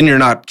 then you're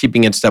not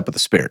keeping in step with the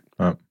Spirit.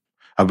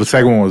 The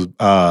second one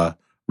was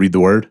read the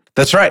Word.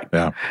 That's right.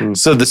 Yeah.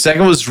 So the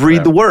second was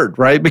read the Word,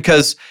 right?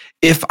 Because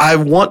if I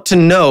want to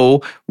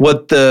know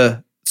what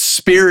the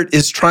Spirit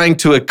is trying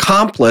to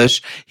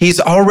accomplish,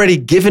 He's already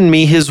given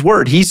me His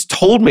Word. He's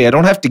told me. I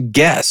don't have to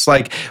guess.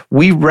 Like,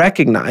 we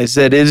recognize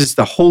that it is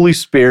the Holy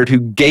Spirit who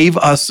gave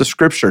us the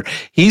Scripture.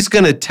 He's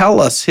going to tell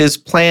us His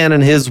plan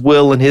and His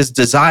will and His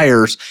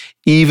desires,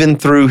 even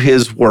through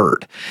His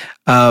Word.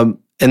 And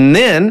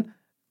then,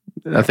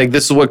 I think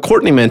this is what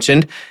Courtney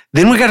mentioned,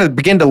 then we got to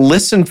begin to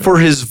listen for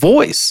His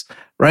voice,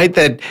 right?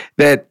 That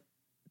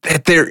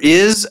there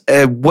is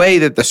a way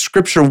that the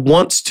Scripture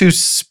wants to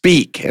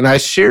speak. And I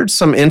shared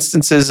some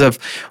instances of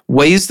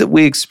ways that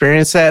we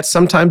experience that.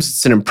 Sometimes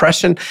it's an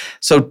impression.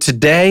 So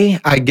today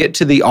I get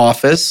to the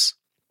office,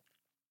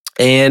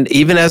 and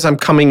even as I'm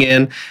coming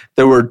in,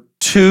 there were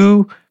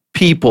 2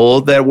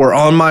 people that were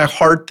on my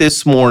heart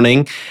this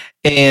morning.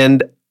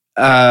 And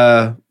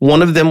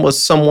one of them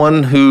was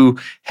someone who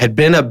had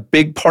been a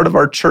big part of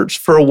our church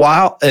for a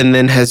while and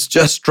then has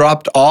just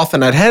dropped off.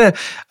 And I'd had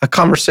a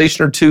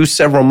conversation or 2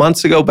 several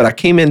months ago, but I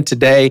came in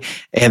today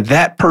and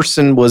that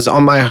person was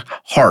on my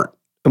heart.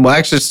 And well,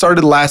 actually, it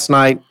started last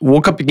night,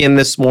 woke up again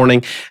this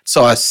morning.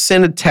 So I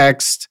sent a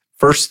text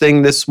first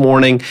thing this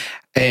morning,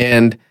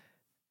 and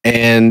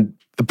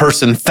the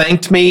person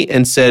thanked me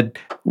and said,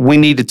 we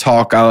need to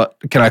talk.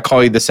 Can I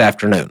call you this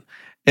afternoon?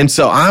 And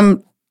so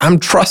I'm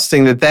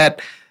trusting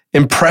that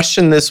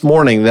impression this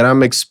morning that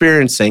I'm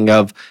experiencing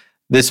of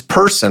this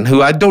person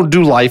who I don't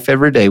do life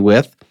every day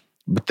with,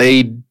 but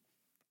they'd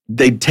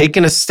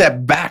taken a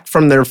step back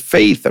from their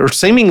faith, or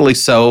seemingly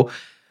so,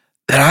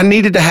 that I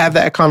needed to have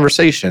that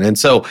conversation. And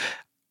so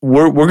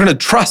we're going to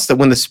trust that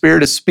when the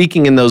Spirit is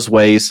speaking in those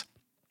ways,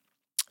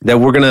 that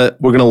we're going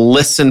to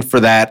listen for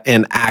that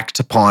and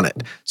act upon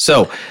it.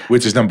 So,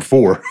 which is number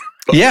 4.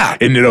 Yeah.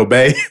 And then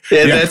obey.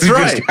 Yeah, that's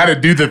right. Just got to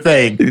do the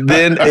thing.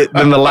 Then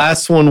the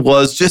last one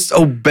was just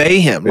obey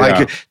Him,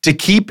 like to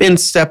keep in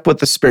step with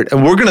the Spirit.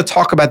 And we're going to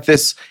talk about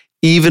this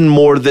even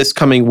more this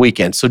coming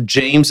weekend. So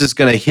James is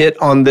going to hit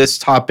on this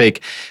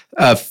topic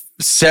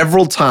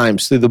several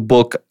times through the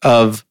book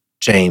of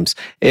James.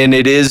 And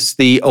it is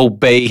the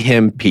obey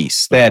Him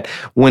piece, that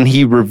when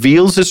He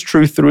reveals His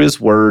truth through His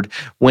Word,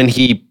 when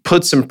He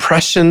puts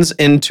impressions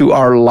into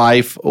our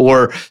life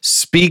or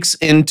speaks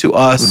into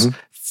us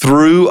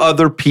through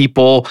other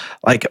people,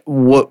 like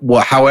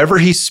however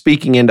He's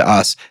speaking into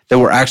us, that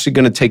we're actually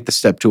going to take the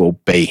step to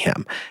obey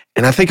Him.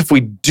 And I think if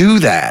we do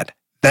that,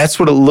 that's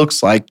what it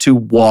looks like to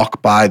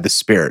walk by the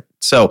Spirit.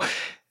 So,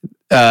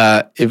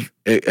 if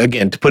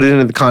again, to put it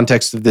into the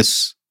context of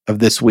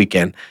this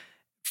weekend,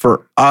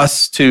 for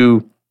us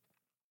to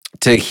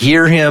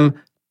hear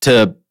Him,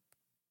 to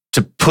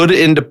put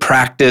into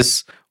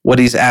practice what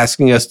He's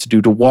asking us to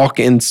do, to walk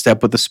in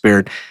step with the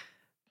Spirit,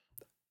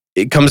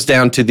 it comes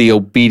down to the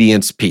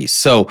obedience piece.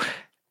 So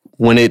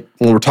when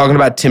we're talking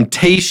about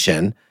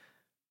temptation,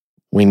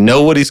 we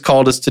know what he's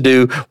called us to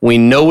do. We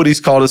know what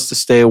he's called us to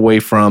stay away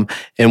from.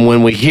 And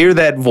when we hear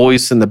that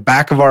voice in the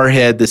back of our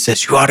head that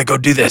says, you ought to go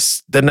do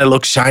this. Doesn't it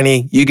look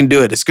shiny? You can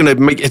do it. It's going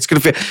to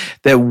fit.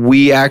 That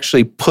we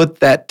actually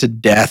put that to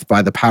death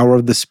by the power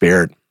of the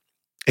Spirit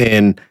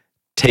and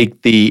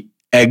take the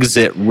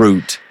exit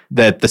route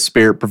that the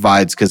Spirit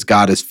provides, because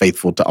God is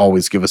faithful to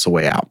always give us a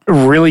way out.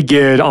 Really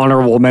good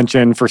honorable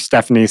mention for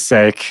Stephanie's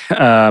sake,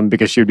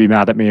 because she would be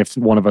mad at me if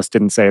one of us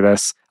didn't say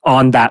this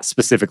on that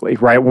specifically,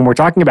 right? When we're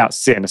talking about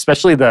sin,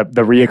 especially the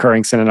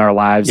reoccurring sin in our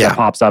lives that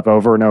pops up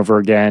over and over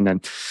again,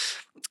 and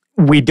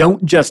we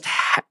don't just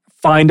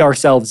find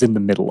ourselves in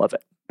the middle of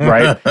it,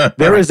 right?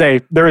 There is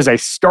a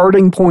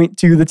starting point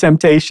to the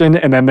temptation,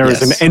 and then there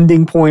is an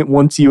ending point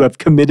once you have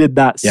committed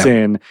that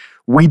sin.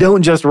 We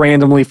don't just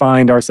randomly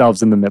find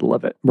ourselves in the middle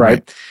of it,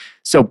 right?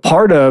 So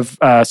part of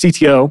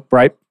CTO,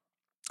 right,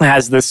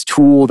 has this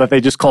tool that they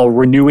just call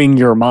renewing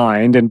your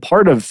mind. And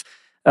part of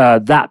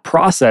that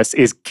process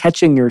is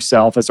catching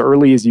yourself as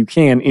early as you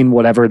can in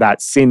whatever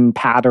that sin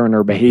pattern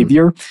or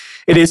behavior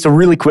it is. So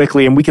really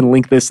quickly, and we can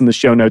link this in the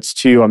show notes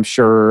too, I'm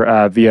sure,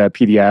 via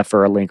PDF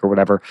or a link or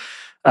whatever.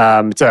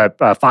 It's a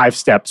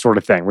 5-step sort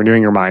of thing,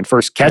 renewing your mind.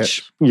 First,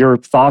 catch your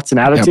thoughts and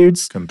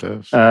attitudes.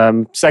 Confess.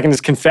 Second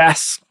is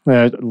confess.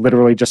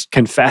 Literally just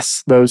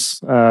confess those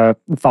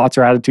thoughts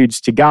or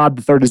attitudes to God.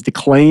 The third is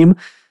declaim.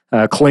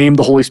 Claim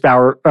the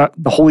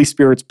Holy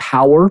Spirit's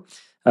power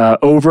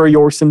over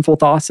your sinful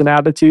thoughts and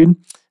attitude.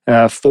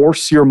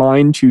 Force your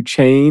mind to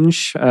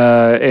change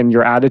in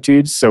your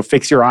attitudes. So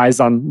fix your eyes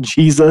on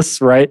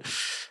Jesus, right?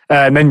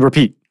 And then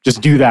repeat.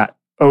 Just do that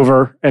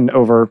over and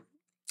over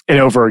and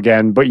over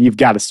again, but you've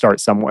got to start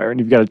somewhere, and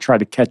you've got to try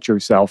to catch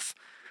yourself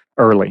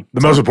early.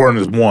 The most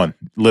important is one,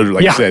 literally,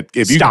 like you said,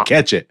 if you can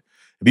catch it,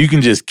 if you can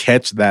just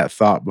catch that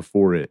thought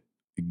before it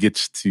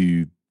gets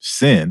to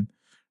sin,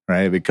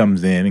 right? If it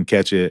comes in and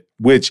catch it,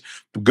 which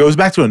goes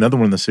back to another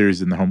one of the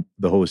series in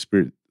the Holy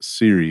Spirit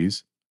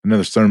series,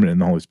 another sermon in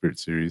the Holy Spirit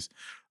series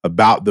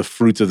about the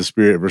fruits of the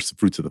Spirit versus the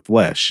fruits of the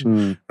flesh,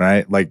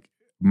 right? Like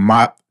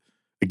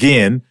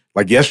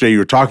like yesterday you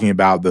were talking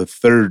about the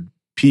third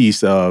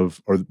piece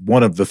of, or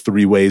one of the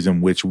 3 ways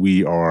in which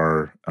we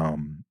are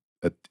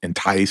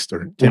enticed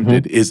or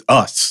tempted is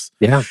us.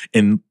 Yeah.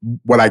 And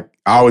what I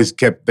always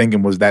kept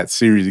thinking was that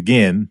series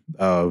again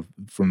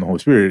from the Holy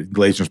Spirit,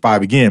 Galatians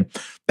 5 again,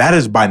 that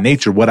is by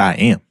nature what I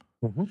am.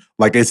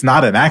 Like, it's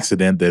not an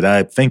accident that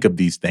I think of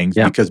these things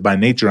because by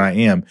nature I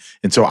am.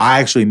 And so I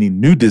actually need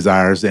new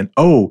desires, and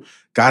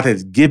God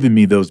has given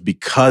me those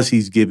because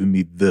he's given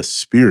me the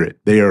Spirit.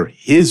 They are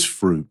his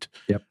fruit.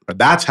 But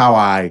that's how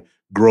I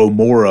grow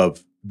more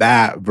of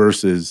that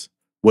versus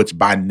what's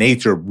by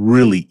nature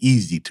really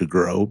easy to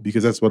grow,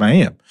 because that's what I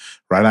am,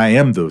 right? I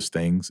am those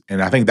things.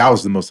 And I think that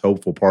was the most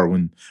helpful part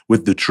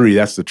with the tree.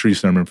 That's the tree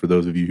sermon for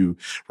those of you who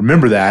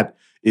remember that,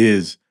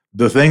 is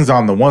the things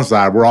on the one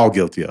side we're all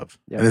guilty of.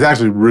 And it's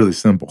actually really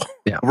simple,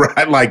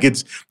 right? Like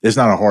it's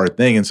not a hard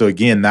thing. And so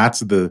again, that's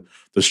the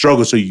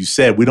struggle. So you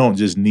said we don't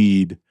just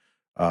need,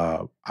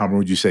 how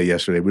would you say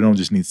yesterday? We don't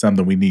just need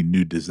something, we need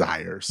new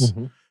desires.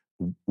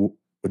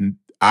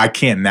 I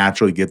can't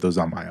naturally get those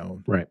on my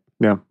own. Right.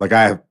 Yeah. Like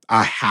I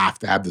have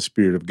to have the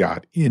Spirit of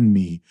God in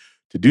me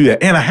to do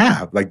that. And I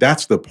have. Like,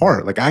 that's the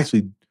part. Like, I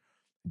actually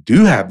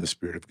do have the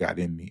Spirit of God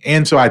in me.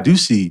 And so I do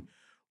see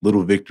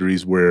little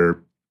victories where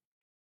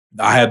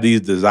I have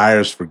these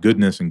desires for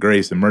goodness and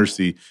grace and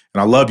mercy.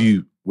 And I love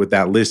you with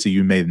that list that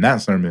you made in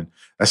that sermon.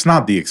 That's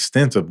not the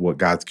extent of what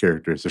God's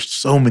character is. There's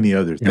so many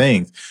other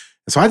things.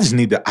 And so I just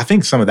I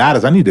think some of that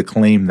is I need to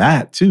claim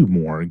that too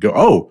more and go,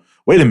 oh,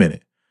 wait a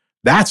minute.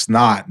 That's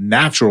not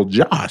natural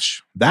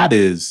Josh. That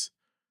is,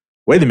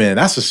 wait a minute,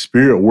 that's the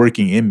Spirit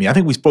working in me. I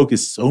think we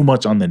focus so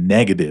much on the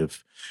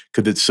negative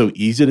because it's so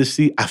easy to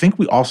see. I think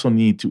we also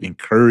need to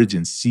encourage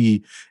and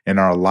see in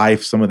our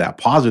life some of that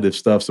positive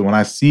stuff. So when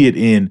I see it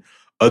in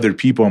other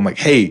people, I'm like,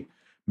 hey,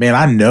 man,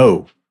 I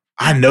know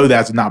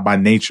that's not by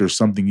nature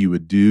something you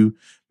would do.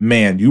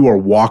 Man, you are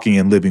walking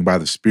and living by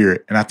the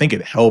Spirit. And I think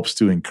it helps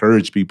to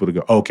encourage people to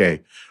go,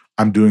 okay,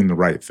 I'm doing the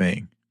right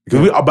thing.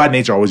 Because we by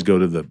nature always go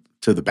to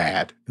the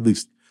bad, at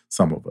least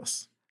some of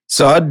us.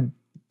 So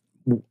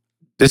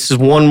this is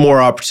one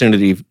more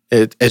opportunity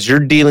as you're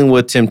dealing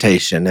with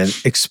temptation, and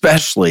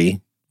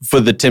especially for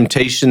the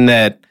temptation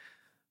that,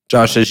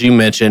 Josh, as you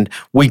mentioned,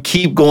 we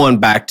keep going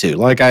back to.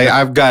 Like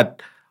I've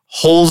got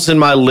holes in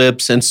my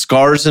lips and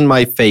scars in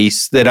my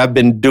face that I've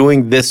been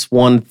doing this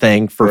one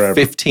thing for forever.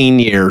 15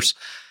 years.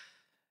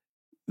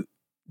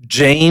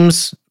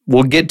 James,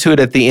 we'll get to it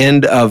at the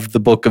end of the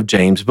book of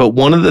James, but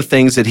one of the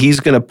things that he's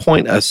going to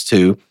point us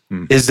to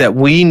is that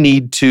we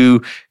need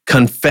to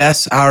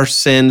confess our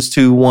sins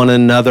to one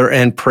another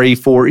and pray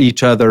for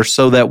each other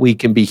so that we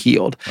can be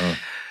healed.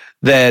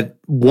 That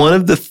one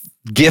of the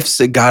gifts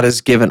that God has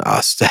given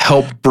us to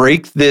help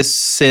break this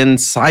sin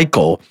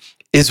cycle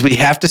is we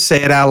have to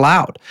say it out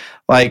loud.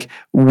 Like,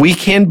 we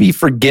can be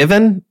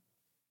forgiven.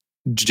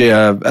 1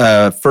 John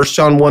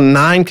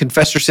 1:9,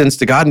 confess your sins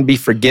to God and be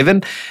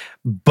forgiven.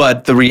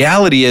 But the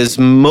reality is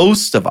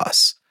most of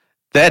us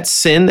that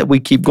sin that we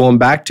keep going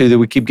back to, that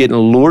we keep getting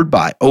lured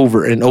by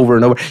over and over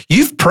and over.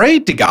 You've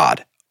prayed to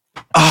God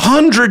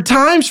 100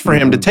 times for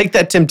him to take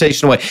that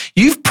temptation away.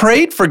 You've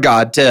prayed for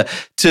God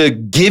to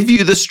give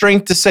you the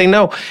strength to say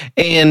no.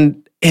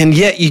 And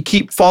yet you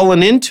keep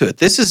falling into it.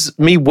 This is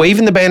me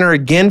waving the banner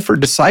again for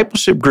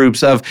discipleship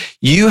groups of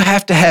you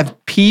have to have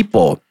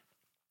people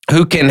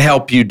who can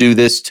help you do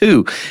this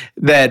too.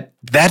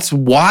 That's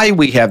why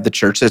we have the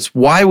church. That's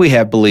why we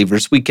have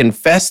believers. We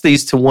confess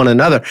these to one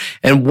another.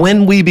 And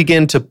when we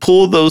begin to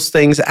pull those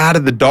things out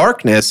of the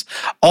darkness,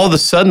 all of a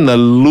sudden the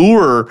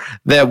lure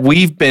that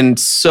we've been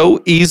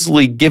so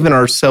easily given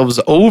ourselves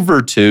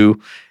over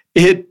to,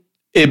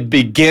 it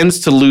begins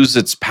to lose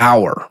its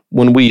power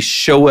when we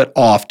show it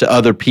off to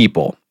other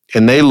people.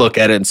 And they look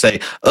at it and say,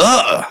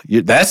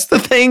 that's the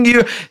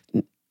thing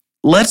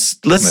let's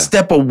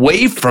step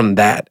away from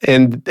that.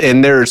 And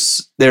there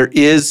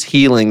is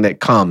healing that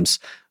comes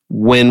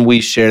when we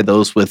share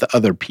those with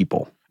other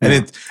people. And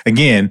it's,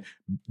 again,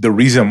 the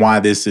reason why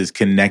this is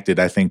connected,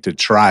 I think, to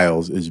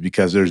trials is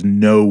because there's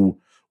no,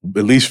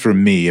 at least for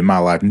me in my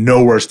life,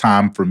 no worse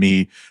time for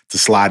me to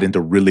slide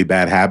into really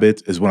bad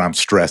habits is when I'm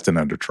stressed and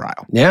under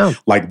trial. Yeah.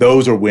 Like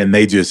those are when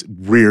they just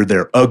rear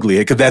their ugly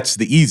head, because that's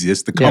the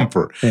easiest, the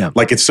comfort. Yeah.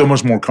 Like it's so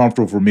much more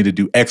comfortable for me to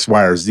do X,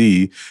 Y, or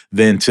Z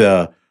than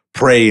to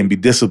pray and be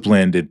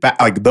disciplined. And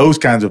like those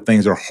kinds of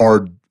things are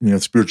hard,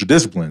 spiritual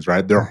disciplines,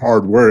 right? They're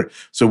hard work.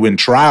 So when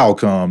trial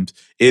comes,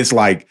 it's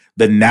like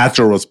the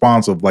natural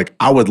response of like,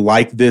 I would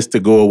like this to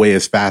go away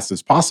as fast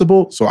as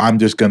possible. So I'm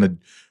just going to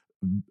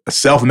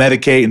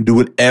self-medicate and do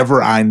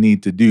whatever I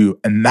need to do.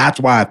 And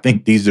that's why I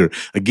think these are,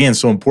 again,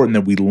 so important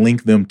that we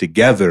link them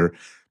together.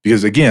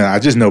 Because again, I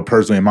just know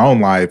personally in my own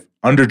life,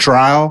 under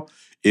trial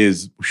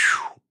is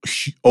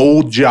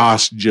old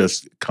Josh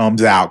just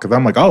comes out. Because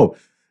I'm like,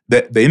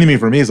 the enemy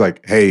for me is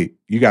like, hey,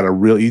 you got a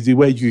real easy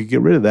way you could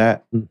get rid of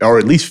that, or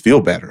at least feel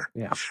better.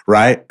 Yeah.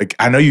 Right? Like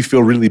I know you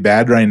feel really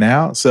bad right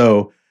now.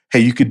 So, hey,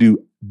 you could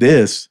do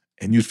this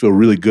and you'd feel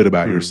really good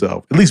about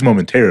yourself, at least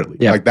momentarily.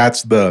 Yeah. Like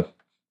that's the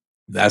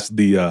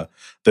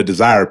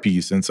desire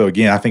piece. And so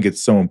again, I think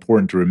it's so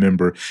important to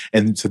remember.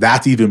 And so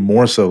that's even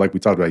more so, like we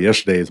talked about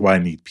yesterday, is why I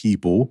need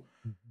people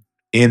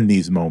in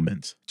these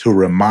moments to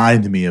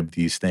remind me of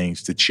these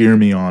things, to cheer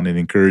me on and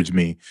encourage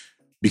me.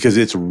 Because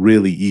it's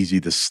really easy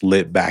to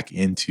slip back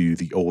into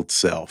the old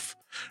self,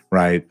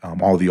 right?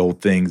 All the old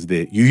things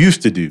that you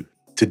used to do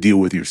to deal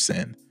with your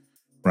sin,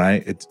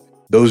 right?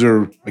 Those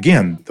are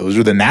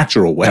the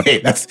natural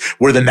way. That's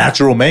where the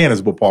natural man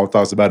is what Paul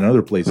talks about in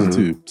other places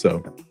too.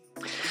 So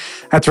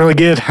that's really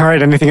good. All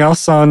right. Anything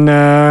else on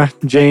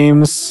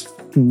James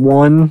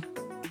 1,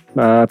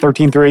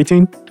 13 through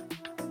 18?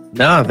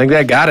 No, I think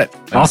that got it.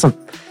 Awesome.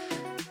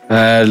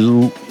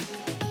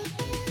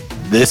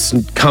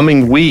 This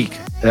coming week,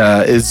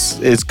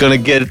 is going to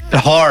get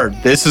hard.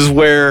 This is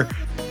where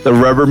the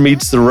rubber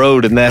meets the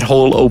road, and that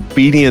whole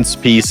obedience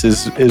piece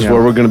is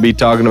where we're going to be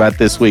talking about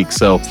this week.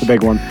 So it's the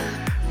big one.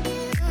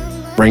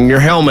 Bring your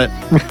helmet.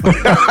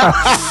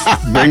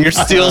 Bring your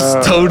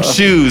steel-toed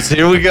shoes.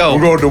 Here we go.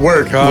 We're going to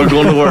work, huh? We're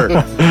going to work.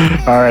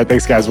 All right.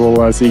 Thanks, guys.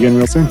 We'll see you again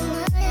real soon.